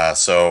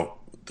 So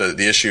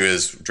the issue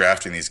is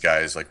drafting these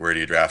guys, like where do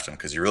you draft them?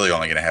 Because you're really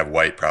only going to have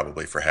White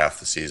probably for half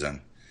the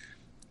season.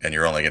 and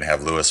you're only going to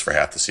have Lewis for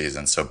half the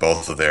season. So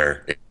both of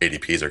their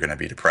ADPs are going to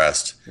be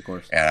depressed. Of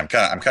course. And I'm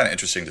kind of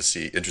interested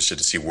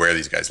to see where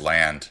these guys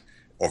land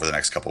over the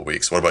next couple of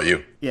weeks. What about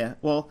you? Yeah.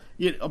 Well,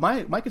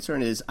 my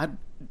concern is,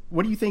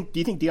 what do you think? Do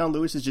you think Dion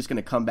Lewis is just going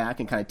to come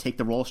back and kind of take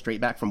the role straight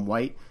back from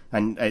White?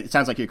 And it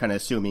sounds like you're kind of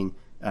assuming,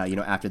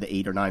 after the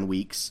 8 or 9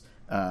 weeks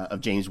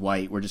of James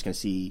White, we're just going to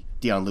see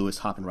Dion Lewis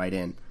hopping right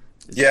in.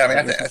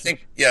 I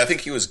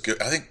think he was good.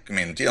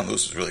 Dion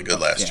Lewis was really good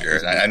last year.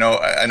 And I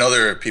know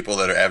there are people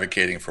that are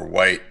advocating for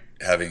White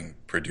having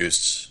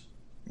produced,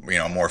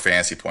 more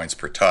fantasy points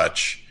per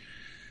touch,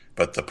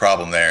 but the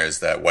problem there is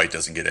that White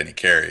doesn't get any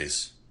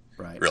carries,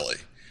 right? Really,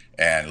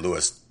 and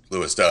Lewis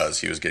does.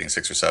 He was getting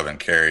 6 or 7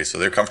 carries, so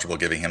they're comfortable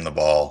giving him the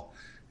ball,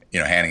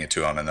 handing it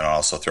to him, and then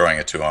also throwing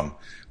it to him.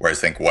 Whereas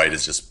I think White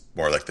is just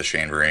more like the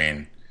Shane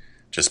Vereen,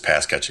 just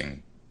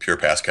pure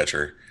pass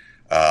catcher.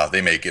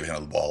 They may give him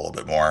the ball a little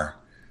bit more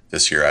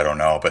this year. I don't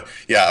know. But,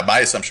 yeah, my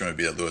assumption would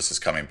be that Lewis is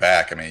coming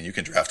back. I mean, you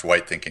can draft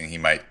White thinking he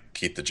might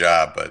keep the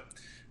job. But,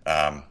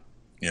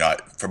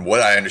 from what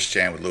I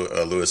understand with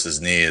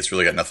Lewis's knee, it's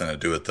really got nothing to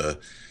do with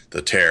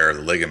the tear or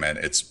the ligament.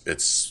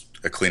 It's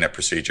a cleanup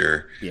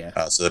procedure.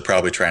 Yeah. So they're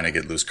probably trying to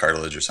get loose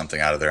cartilage or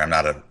something out of there. I'm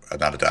not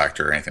a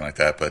doctor or anything like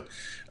that. But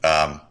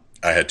I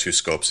had 2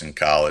 scopes in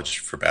college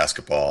for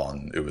basketball,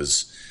 and it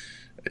was –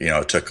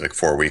 it took like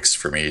 4 weeks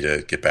for me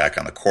to get back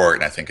on the court,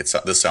 and I think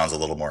this sounds a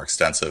little more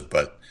extensive,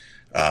 but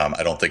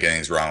I don't think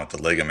anything's wrong with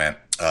the ligament.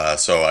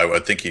 So I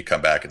would think he'd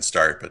come back and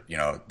start, but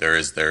there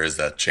is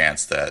that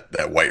chance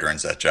that White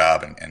earns that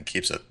job and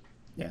keeps it.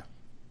 Yeah.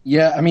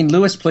 Yeah, I mean,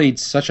 Lewis played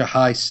such a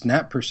high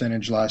snap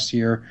percentage last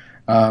year.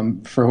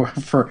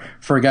 For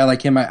a guy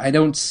like him, I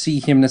don't see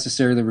him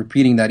necessarily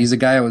repeating that. He's a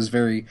guy I was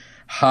very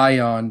high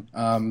on,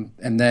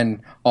 and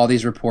then all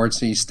these reports,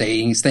 he's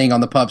staying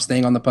on the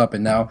pup,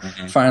 and now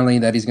finally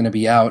that he's going to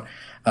be out.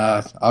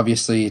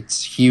 Obviously,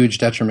 it's huge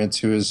detriment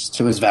to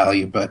his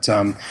value. But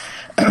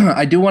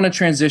I do want to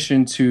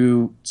transition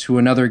to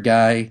another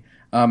guy,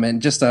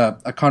 and just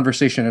a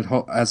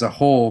conversation as a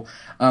whole.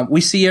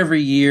 We see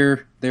every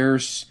year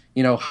there's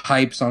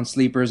hypes on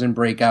sleepers and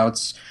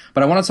breakouts,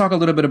 but I want to talk a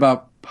little bit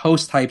about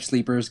post-hype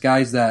sleepers,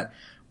 guys that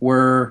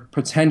were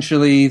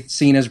potentially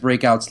seen as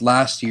breakouts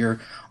last year.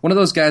 One of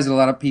those guys that a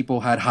lot of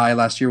people had high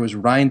last year was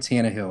Ryan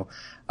Tannehill.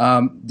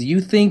 Do you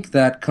think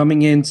that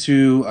coming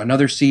into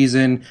another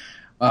season,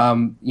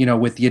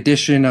 with the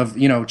addition of,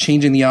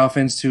 changing the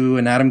offense to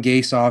an Adam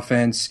Gase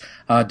offense,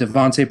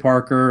 Devontae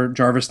Parker,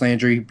 Jarvis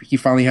Landry, he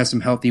finally has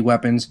some healthy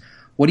weapons.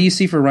 What do you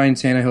see for Ryan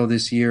Tannehill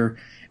this year,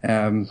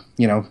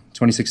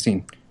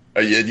 2016?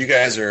 You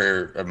guys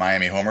are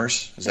Miami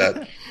homers. Is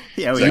that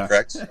yeah, is we that are.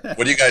 correct?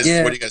 What do you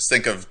guys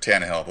think of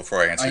Tannehill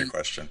before I answer your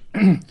question?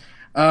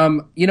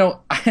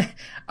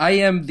 I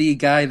am the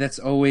guy that's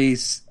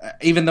always,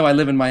 even though I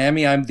live in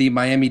Miami, I'm the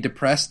Miami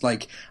depressed.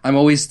 Like, I'm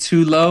always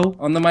too low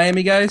on the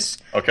Miami guys.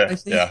 Okay,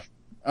 yeah.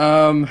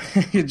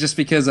 Just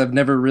because I've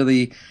never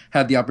really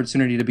had the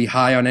opportunity to be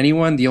high on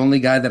anyone. The only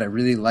guy that I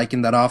really like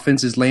in that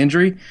offense is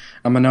Landry.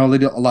 I know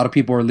a lot of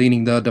people are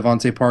leaning the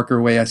Devontae Parker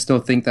way. I still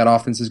think that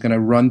offense is going to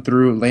run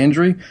through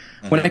Landry.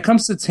 Mm-hmm. When it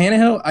comes to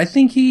Tannehill, I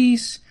think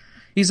he's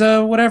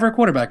a whatever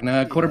quarterback.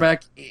 Now,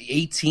 quarterback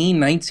 18,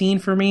 19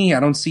 for me. I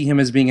don't see him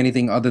as being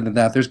anything other than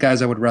that. There's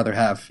guys I would rather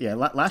have. Yeah,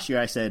 last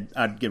year I said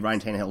I'd give Ryan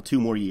Tannehill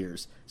 2 more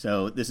years.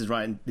 So this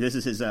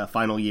is his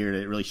final year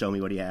to really show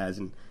me what he has.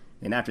 And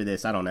after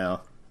this, I don't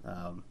know.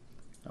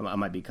 I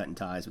might be cutting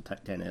ties with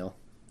Tannehill.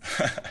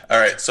 All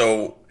right,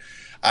 so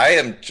I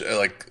am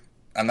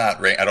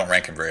I don't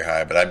rank him very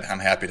high, but I'm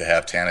happy to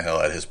have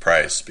Tannehill at his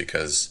price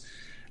because,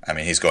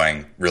 he's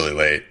going really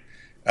late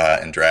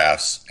in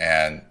drafts,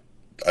 and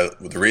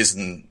the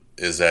reason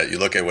is that you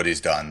look at what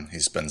he's done.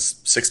 He's been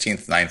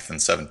 16th, 9th, and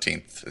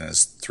 17th in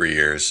his 3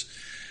 years.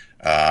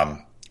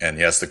 And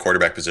yes, the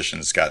quarterback position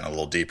has gotten a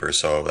little deeper,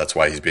 so that's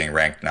why he's being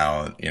ranked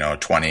now,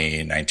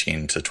 20,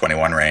 19 to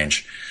 21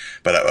 range.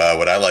 But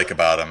what I like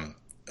about him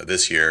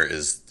this year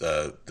is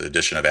the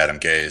addition of Adam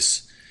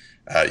Gase.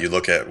 You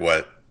look at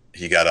what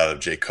he got out of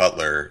Jay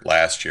Cutler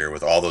last year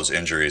with all those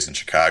injuries in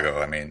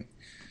Chicago.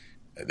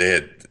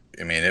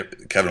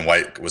 Kevin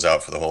White was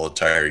out for the whole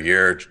entire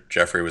year.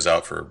 Jeffrey was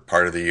out for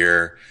part of the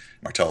year.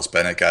 Martellus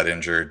Bennett got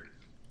injured.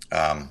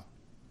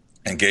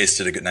 And Gase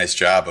did a nice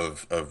job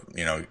of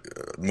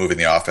moving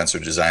the offense or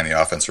designing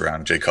the offense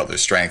around Jay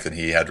Cutler's strength. And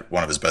he had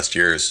one of his best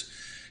years,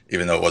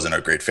 even though it wasn't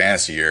a great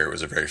fantasy year. It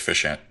was a very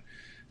efficient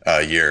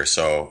year.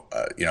 So,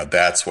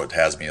 that's what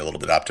has me a little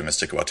bit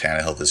optimistic about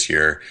Tannehill this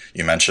year.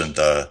 You mentioned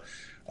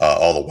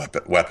all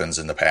the weapons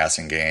in the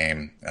passing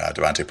game.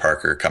 Devontae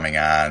Parker coming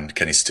on.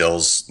 Kenny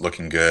Stills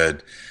looking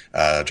good.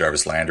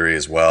 Jarvis Landry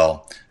as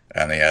well.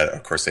 And they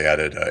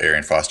added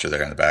Arian Foster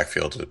there in the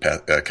backfield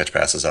to catch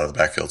passes out of the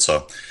backfield.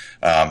 So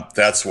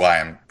that's why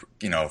I'm,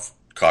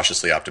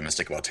 cautiously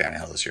optimistic about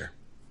Tannehill this year.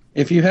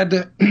 If you had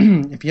to,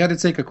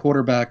 take a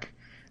quarterback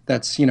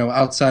that's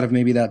outside of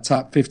maybe that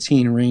top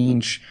 15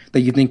 range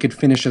that you think could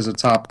finish as a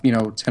top 10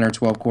 or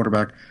 12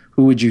 quarterback,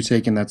 who would you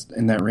take in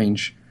that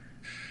range?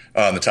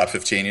 In the top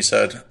 15, you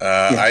said.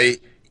 Yeah.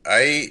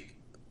 I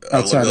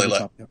outside really of the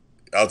top.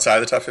 outside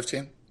the top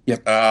 15?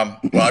 Yep. Well,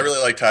 I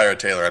really like Tyrod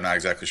Taylor. I'm not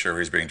exactly sure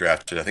where he's being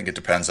drafted. I think it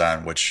depends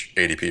on which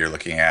ADP you're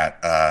looking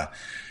at.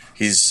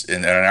 He's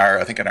in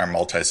our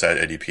multi-site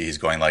ADP, he's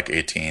going like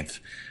 18th.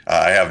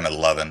 I have him at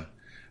 11.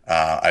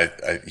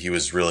 He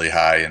was really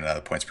high in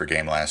points per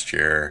game last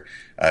year.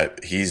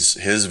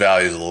 His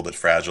value is a little bit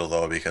fragile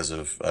though because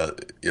of a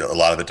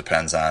lot of it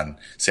depends on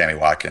Sammy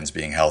Watkins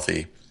being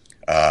healthy.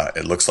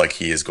 It looks like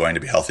he is going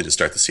to be healthy to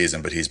start the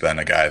season, but he's been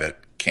a guy that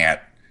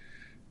can't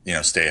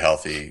stay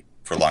healthy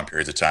for long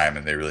periods of time,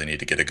 and they really need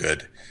to get a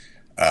good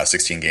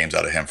 16 games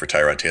out of him for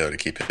Tyrod Taylor to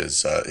keep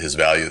his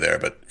value there.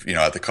 But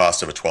at the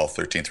cost of a 12th,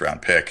 13th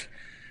round pick,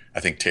 I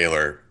think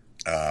Taylor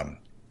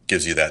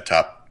gives you that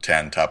top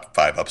 10, top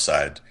 5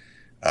 upside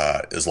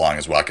as long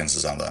as Watkins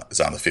is on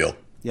the field.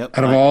 Yep.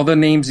 Out of all the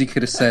names you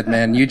could have said,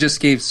 man, you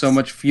just gave so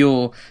much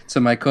fuel to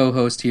my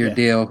co-host here,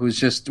 Dale, who's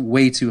just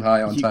way too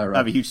high on Tyrod. I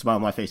have a huge smile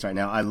on my face right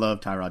now. I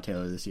love Tyrod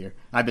Taylor this year.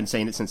 I've been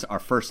saying it since our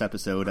first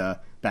episode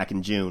back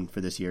in June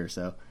for this year.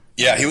 So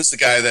yeah, he was the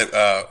guy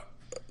that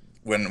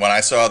when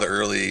I saw the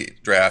early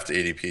draft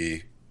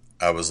ADP,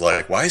 I was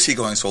like, why is he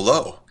going so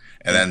low?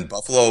 And then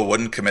Buffalo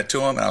wouldn't commit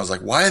to him, and I was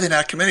like, why are they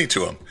not committing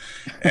to him?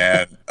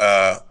 And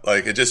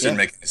it just didn't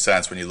make any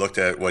sense when you looked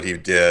at what he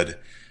did.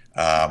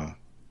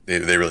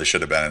 They really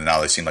should have been, and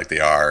now they seem like they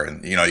are.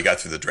 And you got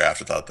through the draft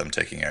without them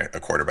taking a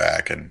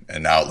quarterback, and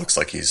now it looks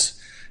like he's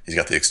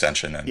got the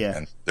extension,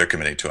 and they're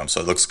committing to him.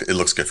 So it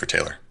looks good for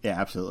Taylor. Yeah,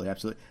 absolutely.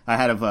 I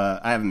have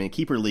him in a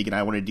keeper league, and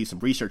I wanted to do some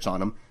research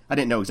on him. I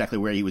didn't know exactly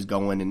where he was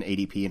going in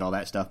ADP and all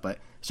that stuff, but I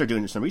started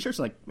doing some research.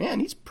 Like, man,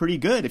 he's pretty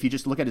good if you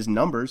just look at his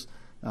numbers.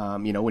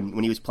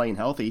 When he was playing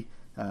healthy,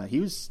 he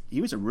was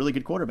a really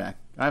good quarterback.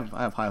 I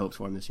have high hopes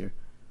for him this year.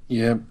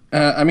 Yeah,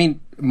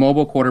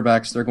 mobile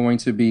quarterbacks, they're going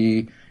to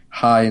be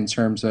high in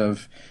terms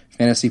of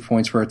fantasy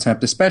points per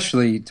attempt,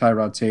 especially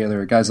Tyrod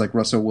Taylor, guys like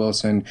Russell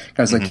Wilson,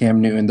 guys like Cam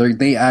Newton.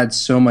 They add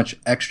so much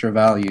extra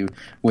value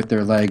with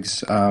their legs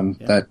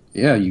that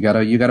you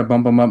gotta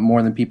bump them up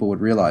more than people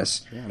would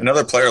realize. Yeah.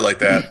 Another player like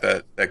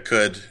that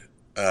could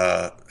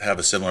have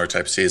a similar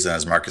type season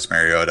as Marcus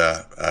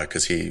Mariota,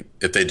 because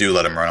if they do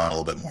let him run on a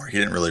little bit more, he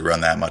didn't really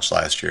run that much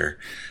last year,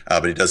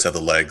 but he does have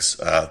the legs.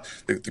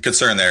 The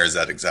concern there is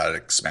that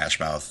exotic smash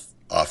mouth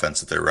offense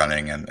that they're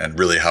running, and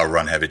really how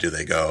run heavy do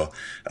they go?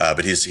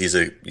 But he's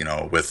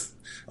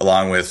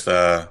along with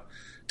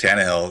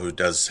Tannehill, who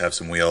does have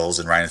some wheels,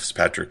 and Ryan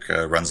Fitzpatrick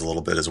runs a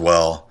little bit as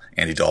well.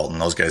 Andy Dalton,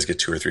 those guys get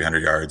 200 or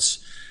 300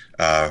 yards,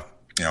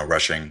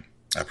 rushing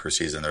per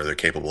season. They're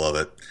capable of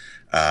it.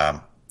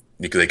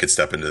 They could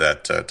step into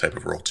that type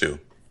of role too.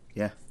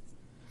 Yeah.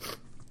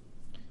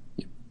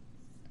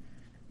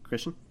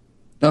 Christian?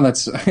 No,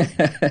 that's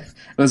it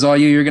was all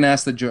you. You're going to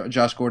ask the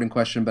Josh Gordon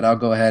question, but I'll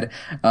go ahead.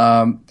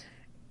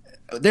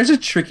 There's a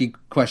tricky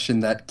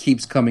question that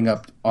keeps coming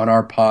up on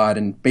our pod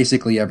and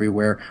basically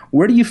everywhere.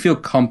 Where do you feel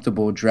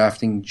comfortable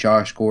drafting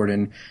Josh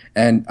Gordon?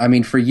 And,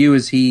 for you,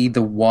 is he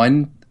the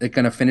one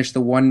going to finish the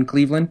one in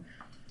Cleveland?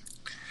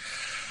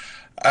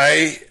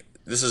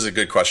 This is a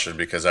good question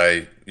because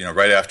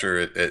right after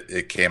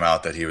it came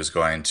out that he was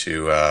going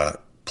to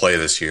play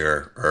this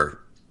year, or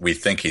we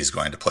think he's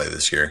going to play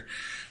this year,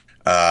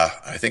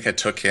 I think I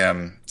took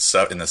him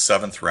in the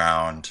 7th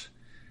round.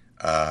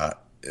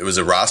 It was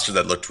a roster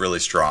that looked really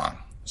strong,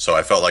 so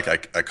I felt like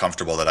I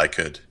comfortable that I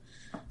could,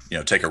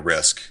 take a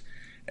risk.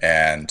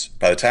 And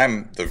by the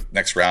time the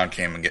next round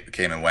came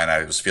and went,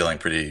 I was feeling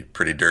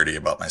pretty dirty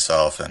about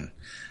myself, and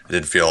I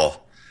didn't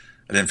feel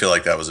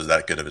like that was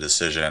that good of a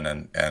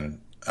decision.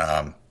 And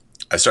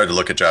I started to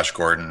look at Josh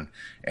Gordon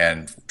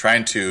and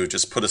trying to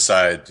just put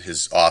aside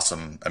his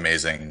awesome,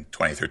 amazing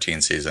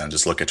 2013 season,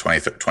 just look at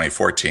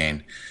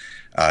 2014.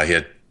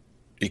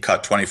 He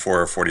caught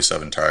 24 or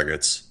 47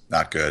 targets,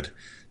 not good.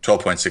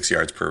 12.6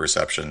 yards per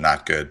reception,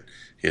 not good.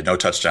 He had no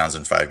touchdowns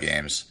in 5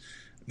 games,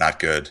 not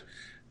good.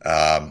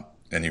 And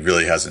he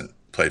really hasn't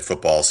played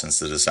football since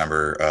the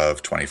December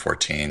of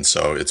 2014.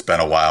 So it's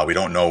been a while. We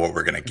don't know what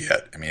we're going to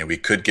get. We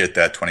could get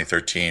that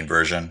 2013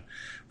 version.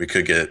 We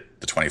could get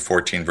the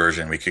 2014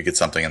 version. We could get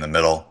something in the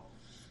middle.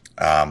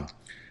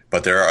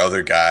 But there are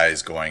other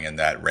guys going in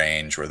that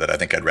range that I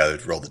think I'd rather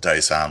roll the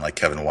dice on, like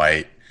Kevin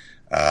White,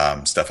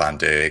 Stephon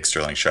Diggs,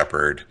 Sterling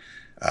Shepard,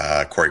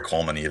 Corey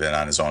Coleman even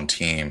on his own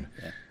team.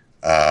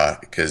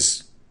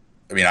 Because,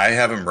 I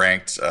have him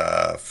ranked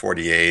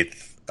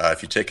 48th.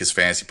 If you take his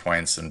fantasy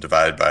points and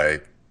divide by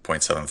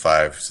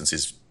 0.75, since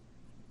he's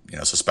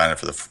suspended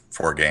for the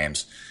 4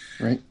 games,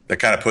 right, that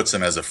kind of puts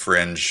him as a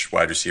fringe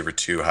wide receiver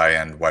 2, high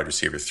end wide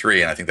receiver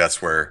 3, and I think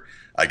that's where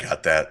I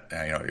got that.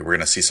 We're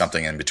going to see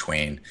something in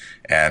between.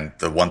 And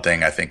the one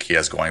thing I think he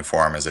has going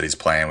for him is that he's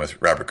playing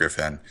with Robert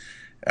Griffin,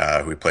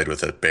 who he played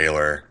with at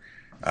Baylor,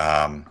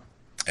 and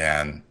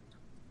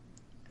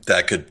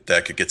that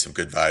could get some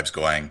good vibes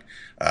going.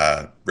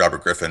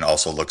 Robert Griffin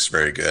also looks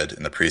very good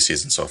in the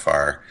preseason so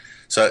far,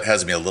 so it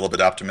has me a little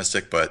bit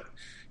optimistic. But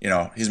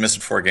he's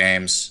missing 4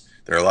 games.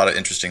 There are a lot of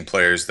interesting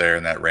players there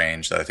in that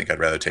range that I think I'd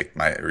rather take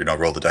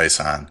roll the dice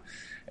on.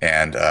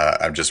 And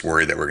I'm just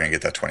worried that we're going to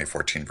get that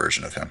 2014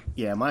 version of him.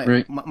 Yeah, my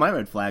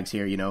red flags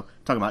here,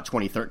 talking about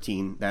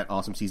 2013, that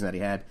awesome season that he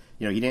had,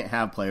 he didn't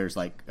have players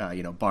like,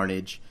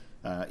 Barnage,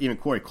 even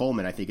Corey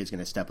Coleman, I think, is going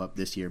to step up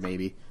this year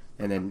maybe.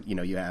 And then,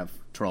 you have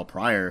Terrell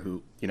Pryor,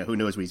 who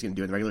knows what he's going to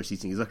do in the regular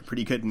season. He's looking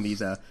pretty good in these,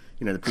 the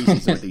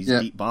preseason with these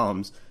deep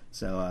bombs.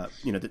 So,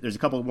 there's a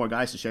couple more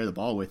guys to share the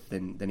ball with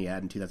than he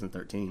had in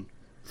 2013.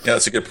 Yeah,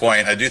 that's a good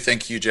point. I do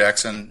think Hugh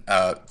Jackson,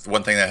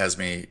 one thing that has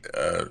me,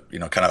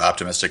 kind of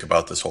optimistic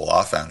about this whole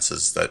offense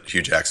is that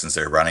Hugh Jackson's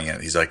there running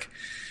it.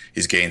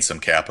 He's gained some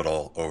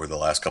capital over the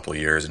last couple of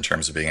years in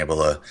terms of being able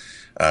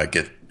to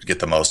get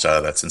the most out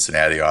of that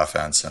Cincinnati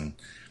offense. And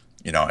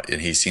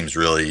he seems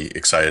really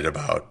excited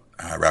about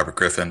Robert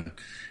Griffin.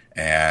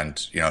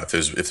 And,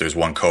 if there's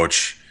one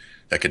coach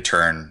that could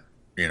turn,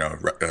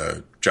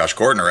 Josh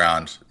Gordon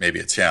around, maybe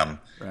it's him.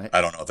 Right.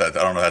 I don't know if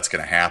that's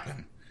going to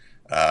happen.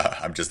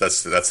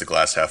 That's the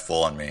glass half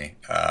full on me.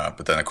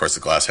 But then of course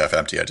the glass half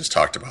empty I just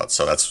talked about.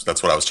 So that's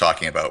what I was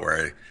talking about,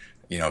 where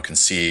I, can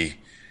see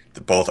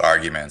both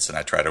arguments and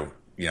I try to,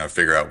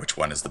 figure out which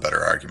one is the better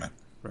argument.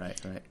 Right.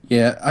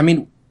 Yeah. I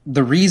mean,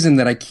 the reason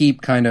that I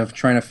keep kind of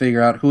trying to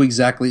figure out who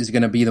exactly is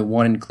going to be the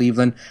one in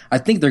Cleveland, I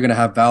think they're going to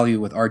have value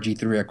with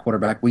RG3 at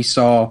quarterback. We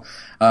saw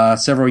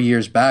several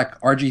years back,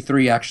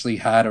 RG3 actually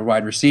had a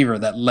wide receiver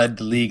that led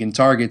the league in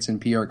targets in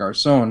Pierre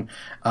Garçon.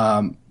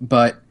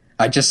 But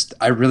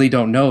I really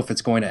don't know if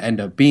it's going to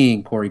end up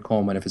being Corey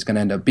Coleman, if it's going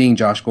to end up being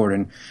Josh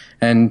Gordon.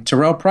 And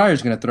Terrell Pryor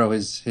is going to throw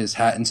his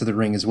hat into the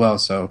ring as well.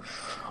 So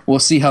we'll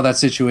see how that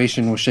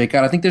situation will shake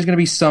out. I think there's going to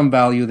be some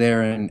value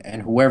there,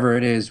 and whoever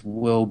it is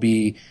will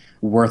be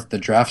worth the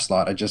draft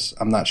slot.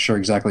 I'm not sure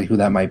exactly who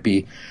that might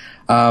be.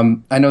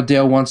 I know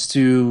Dale wants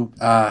to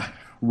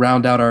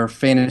round out our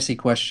fantasy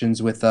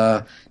questions with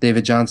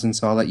David Johnson,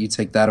 so I'll let you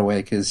take that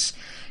away because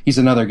he's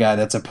another guy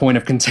that's a point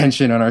of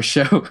contention on our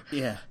show.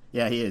 Yeah,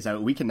 he is.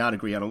 We cannot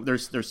agree on him.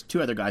 There's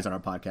two other guys on our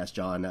podcast,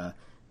 John,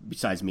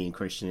 besides me and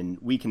Christian, and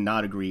we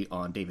cannot agree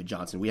on David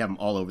Johnson. We have him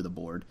all over the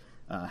board.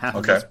 Half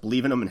of us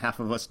believe in him and half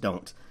of us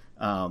don't.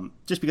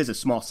 Just because of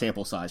small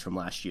sample size from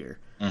last year.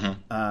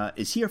 Mm-hmm.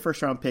 Is he a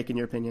first-round pick in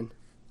your opinion?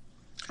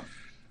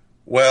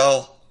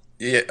 Well,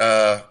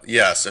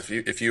 yes.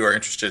 If you are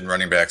interested in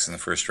running backs in the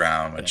first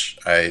round, which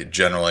I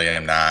generally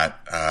am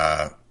not,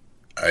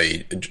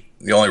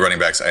 the only running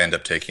backs I end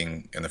up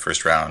taking in the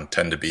first round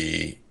tend to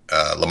be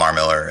Lamar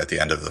Miller at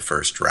the end of the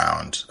first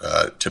round.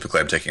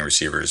 Typically, I'm taking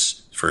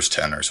receivers first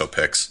 10 or so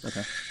picks.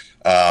 Okay.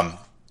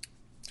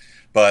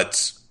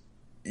 But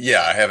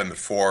yeah, I have him at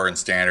 4 in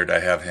standard. I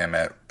have him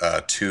at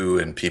 2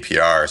 in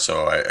PPR.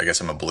 So I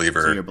guess I'm a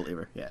believer. So you're a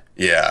believer, yeah.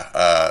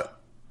 Yeah.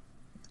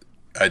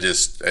 I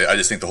just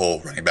think the whole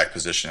running back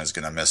position is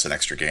going to miss an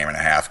extra game and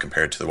a half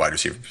compared to the wide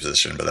receiver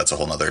position, but that's a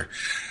whole nother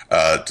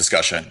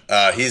discussion.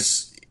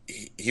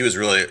 He was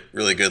really,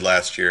 really good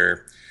last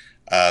year.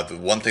 The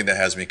one thing that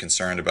has me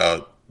concerned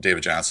about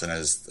David Johnson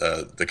is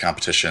the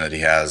competition that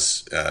he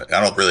has.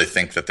 I don't really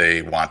think that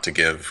they want to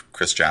give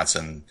Chris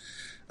Johnson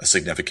a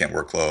significant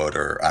workload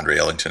or Andre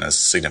Ellington a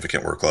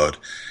significant workload,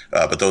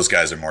 but those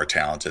guys are more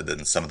talented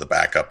than some of the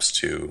backups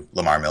to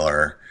Lamar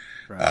Miller.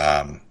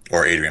 Right.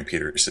 Or Adrian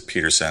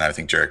Peterson. I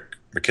think Jerick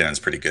McKinnon's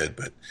pretty good,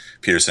 but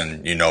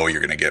Peterson, you're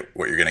going to get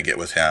what you're going to get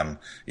with him.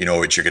 You know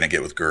what you're going to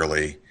get with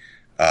Gurley.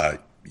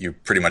 You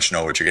pretty much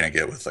know what you're going to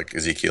get with like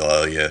Ezekiel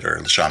Elliott or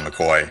LaShawn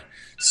McCoy.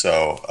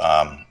 So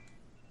I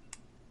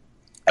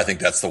think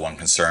that's the one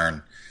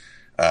concern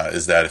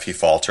is that if he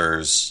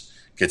falters,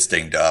 gets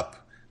dinged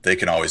up, they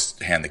can always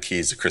hand the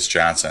keys to Chris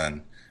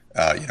Johnson,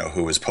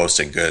 who was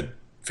posting good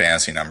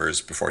fantasy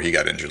numbers before he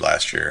got injured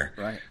last year.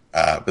 Right.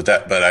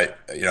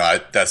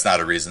 That's not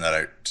a reason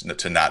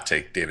to not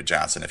take David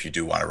Johnson if you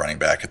do want a running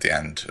back at the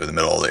end or the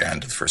middle of the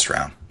end of the first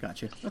round.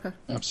 Gotcha. Okay.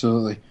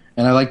 Absolutely.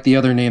 And I like the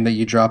other name that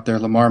you dropped there,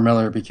 Lamar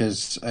Miller,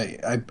 because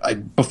I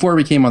before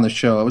we came on the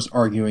show, I was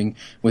arguing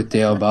with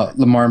Dale about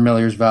Lamar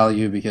Miller's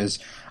value because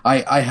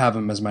I have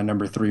him as my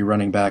number 3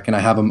 running back, and I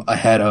have him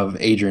ahead of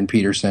Adrian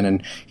Peterson,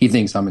 and he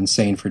thinks I'm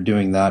insane for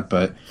doing that.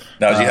 But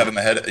now, do you have him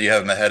ahead? You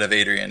have him ahead of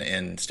Adrian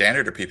in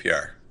standard or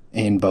PPR?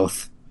 In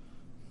both.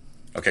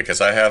 Okay, because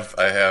I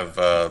have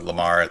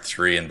Lamar at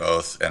 3 in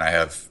both, and I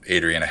have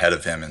Adrian ahead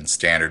of him in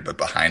standard, but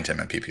behind him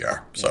in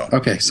PPR. So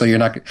okay, so you're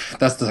not.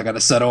 That's not going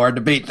to settle our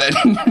debate then.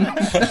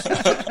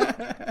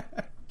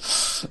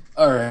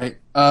 All right.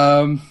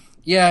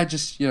 Yeah,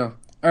 just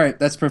All right,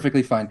 that's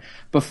perfectly fine.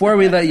 Before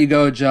we let you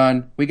go,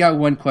 John, we got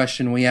one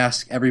question we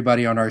ask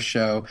everybody on our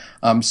show.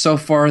 So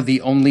far,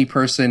 the only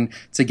person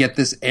to get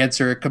this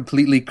answer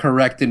completely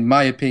correct, in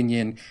my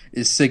opinion,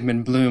 is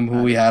Sigmund Bloom,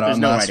 who we had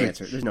on last week.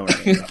 There's no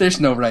right answer.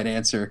 There's no right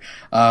answer,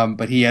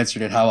 but he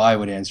answered it how I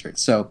would answer it.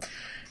 So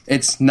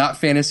it's not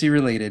fantasy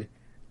related.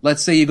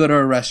 Let's say you go to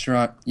a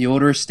restaurant, you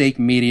order a steak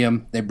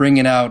medium, they bring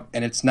it out,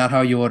 and it's not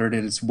how you ordered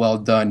it, it's well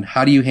done.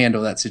 How do you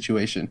handle that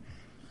situation?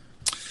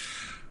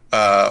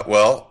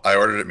 Well, I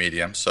ordered it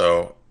medium,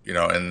 so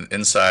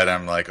inside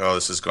I'm like, oh,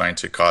 this is going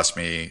to cost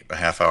me a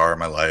half hour of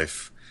my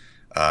life,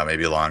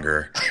 maybe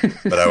longer.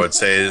 But I would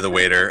say to the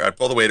waiter, I'd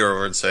pull the waiter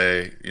over and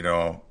say,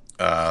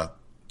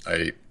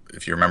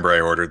 if you remember, I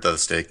ordered the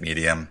steak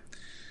medium.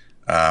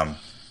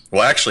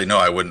 Well, actually, no,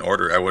 I wouldn't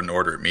order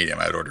it medium.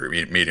 I'd order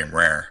it medium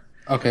rare.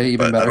 Okay, even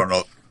but better. I don't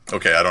know.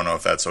 Okay, I don't know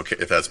if that's okay,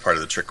 if that's part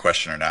of the trick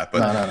question or not. But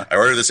No. I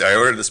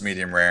ordered this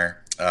medium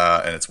rare,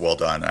 and it's well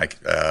done.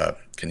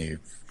 Can you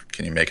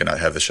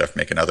have the chef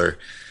make another,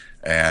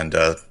 and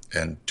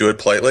do it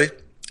politely,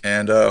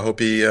 and hope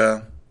he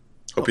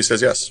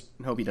says yes.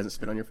 And hope he doesn't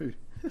spit on your food.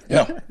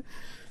 Yeah.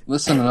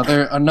 Listen,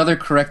 another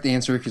correct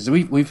answer, because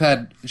we've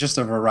had just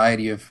a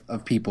variety of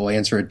people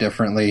answer it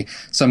differently.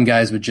 Some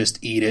guys would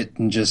just eat it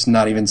and just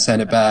not even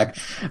send it back.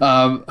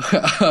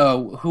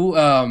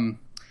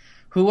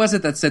 Who was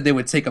it that said they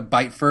would take a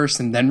bite first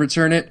and then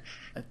return it?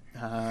 Is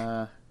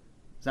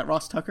that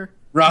Ross Tucker?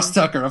 Ross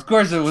Tucker. Of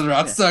course it was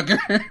Ross Tucker.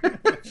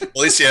 At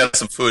least he had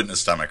some food in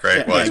his stomach,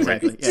 right? Yeah,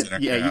 exactly.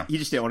 Yeah, you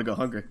just didn't want to go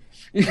hungry.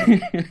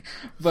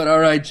 But all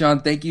right,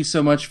 John, thank you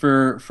so much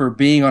for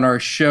being on our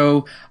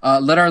show.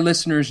 Let our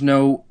listeners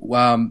know,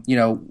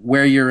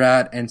 where you're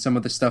at and some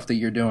of the stuff that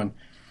you're doing.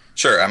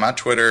 Sure. I'm on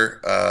Twitter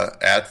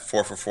at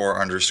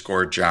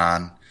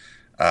 444_John.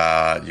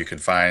 You can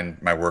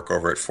find my work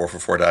over at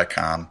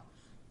 444.com.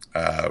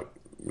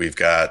 We've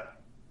got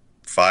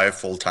 5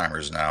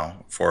 full-timers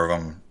now,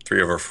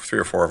 3 or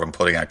 4 of them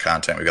putting out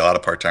content. We've got a lot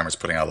of part-timers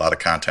putting out a lot of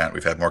content.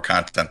 We've had more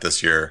content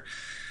this year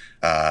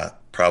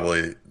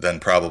probably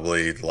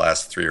the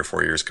last 3 or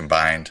 4 years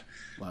combined.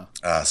 Wow.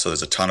 So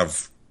there's a ton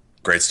of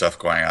great stuff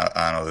going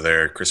on over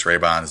there. Chris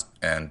Raybon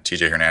and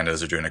TJ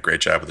Hernandez are doing a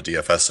great job with the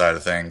DFS side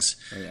of things.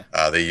 Oh,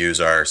 yeah. They use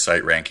our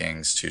site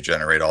rankings to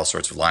generate all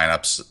sorts of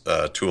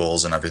lineups,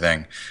 tools, and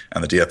everything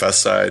on the DFS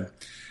side.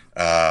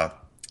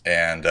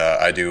 And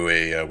I do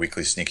a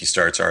weekly Sneaky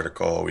Starts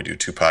article. We do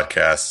 2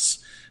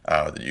 podcasts,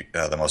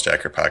 the most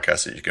accurate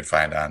podcast that you can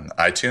find on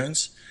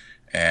iTunes.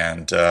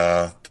 And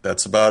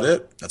that's about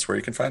it. That's where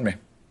you can find me.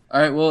 All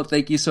right. Well,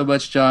 thank you so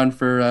much, John,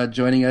 for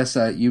joining us.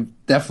 You've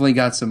definitely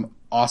got some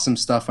awesome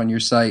stuff on your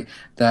site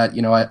that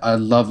I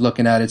love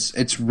looking at.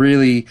 It's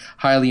really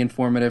highly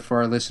informative for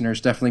our listeners.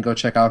 Definitely go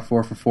check out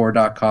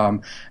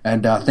 4for4.com.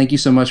 And thank you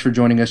so much for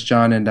joining us,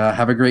 John, and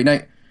have a great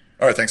night.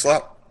 All right. Thanks a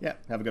lot. Yeah.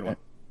 Have a good one.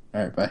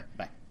 All right. Bye.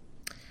 Bye.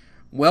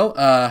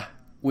 Well,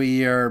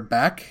 we are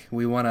back.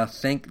 We want to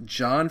thank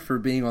John for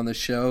being on the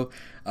show.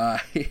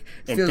 It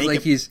feels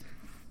like he's...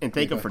 And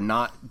thank him for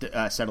not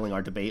settling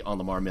our debate on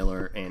Lamar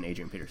Miller and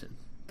Adrian Peterson.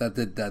 That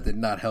did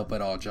not help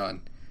at all,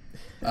 John.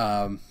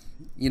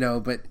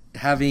 But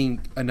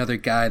having another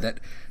guy that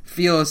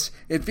feels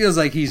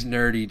like he's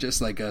nerdy, just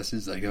like us,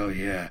 is like, oh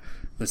yeah,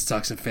 let's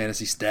talk some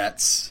fantasy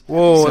stats.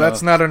 Whoa,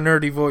 that's not a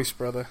nerdy voice,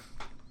 brother.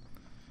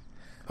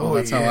 Oh,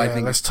 that's how I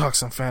think. Let's talk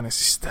some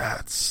fantasy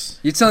stats.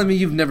 You telling me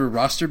you've never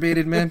roster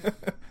baited, man?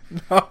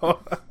 No.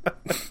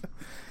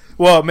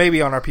 Well,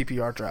 maybe on our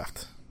PPR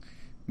draft.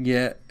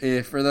 Yeah,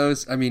 for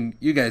those,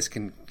 you guys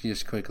can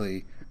just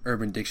quickly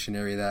Urban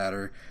Dictionary that,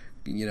 or,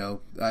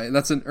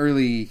 that's an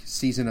early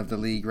season of the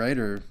league, right?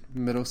 Or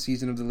middle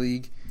season of the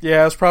league?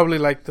 Yeah, it's probably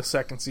like the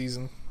second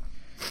season.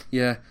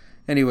 Yeah.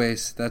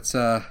 Anyways, that's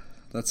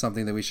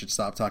something that we should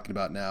stop talking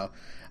about now.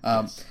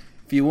 Yes.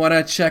 If you want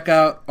to check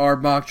out our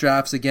mock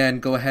drafts, again,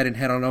 go ahead and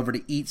head on over to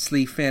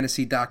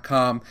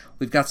eatsleepfantasy.com.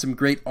 We've got some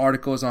great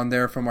articles on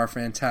there from our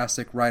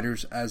fantastic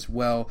writers as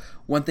well.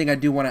 One thing I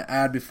do want to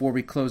add before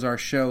we close our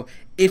show,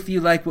 if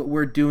you like what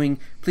we're doing,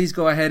 please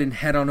go ahead and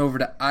head on over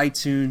to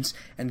iTunes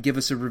and give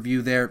us a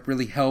review there. It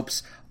really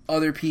helps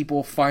other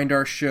people find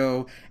our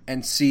show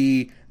and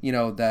see,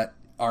 that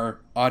our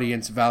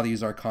audience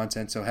values our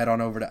content. So head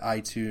on over to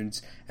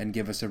iTunes and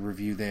give us a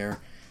review there.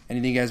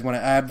 Anything you guys want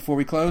to add before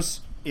we close?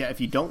 Yeah,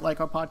 if you don't like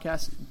our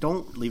podcast,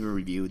 don't leave a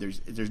review.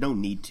 There's no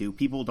need to.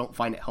 People don't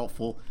find it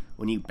helpful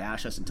when you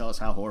bash us and tell us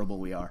how horrible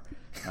we are.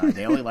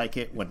 They only like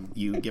it when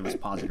you give us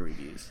positive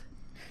reviews.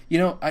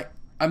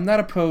 I'm not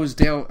opposed,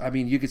 Dale.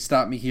 You could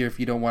stop me here if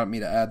you don't want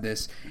me to add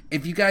this.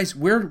 If you guys,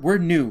 we're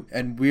new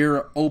and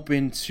we're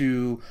open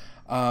to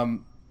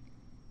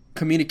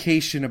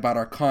communication about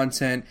our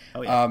content.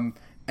 Oh, yeah.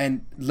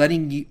 And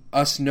letting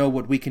us know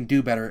what we can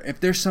do better.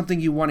 If there's something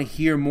you want to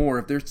hear more,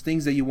 if there's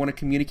things that you want to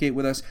communicate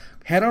with us,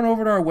 head on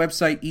over to our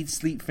website,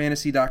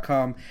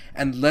 eatsleepfantasy.com,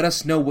 and let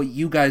us know what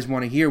you guys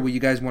want to hear, what you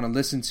guys want to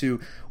listen to.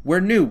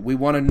 We're new. We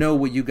want to know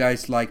what you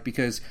guys like,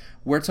 because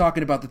we're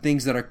talking about the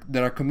things that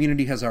our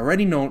community has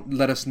already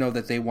let us know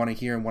that they want to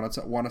hear and want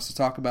us to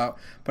talk about.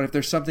 But if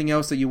there's something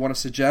else that you want to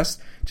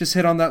suggest, just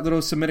hit on that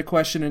little submit a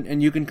question,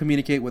 and you can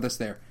communicate with us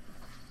there.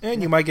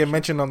 And you might get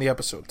mentioned on the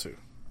episode, too.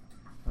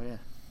 Oh, yeah.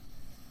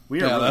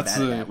 We are really bad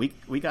at that.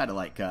 We got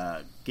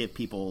to give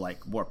people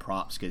more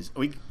props, because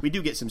we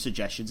do get some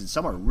suggestions, and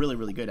some are really,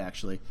 really good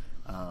actually.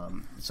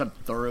 Some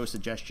thorough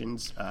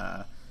suggestions.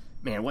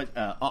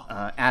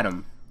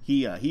 Adam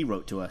he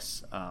wrote to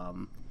us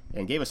and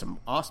gave us some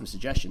awesome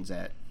suggestions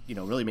that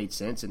really made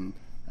sense, and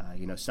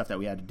stuff that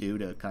we had to do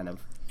to kind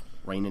of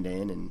rein it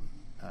in, and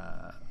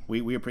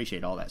we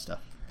appreciate all that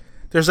stuff.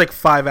 There's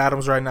 5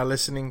 Adams right now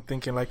listening,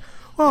 thinking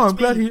I'm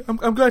glad he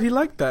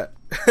liked that.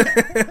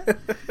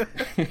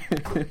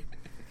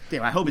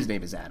 Damn, I hope his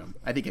name is Adam.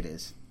 I think it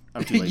is.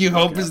 I'm too lazy You to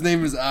look hope it his up.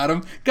 name is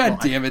Adam? God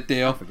damn it,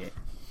 Dale. I forget.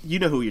 You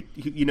know who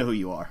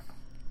you are.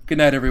 Good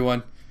night,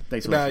 everyone.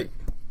 Thanks for Good listening.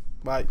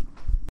 night. Bye.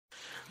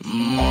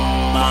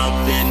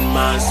 I'm in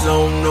my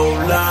zone, no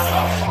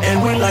lie.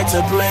 And we like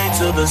to play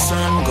till the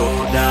sun go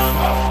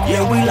down.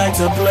 Yeah, we like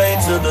to play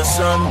till the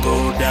sun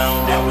go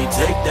down. Then we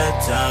take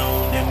that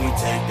town.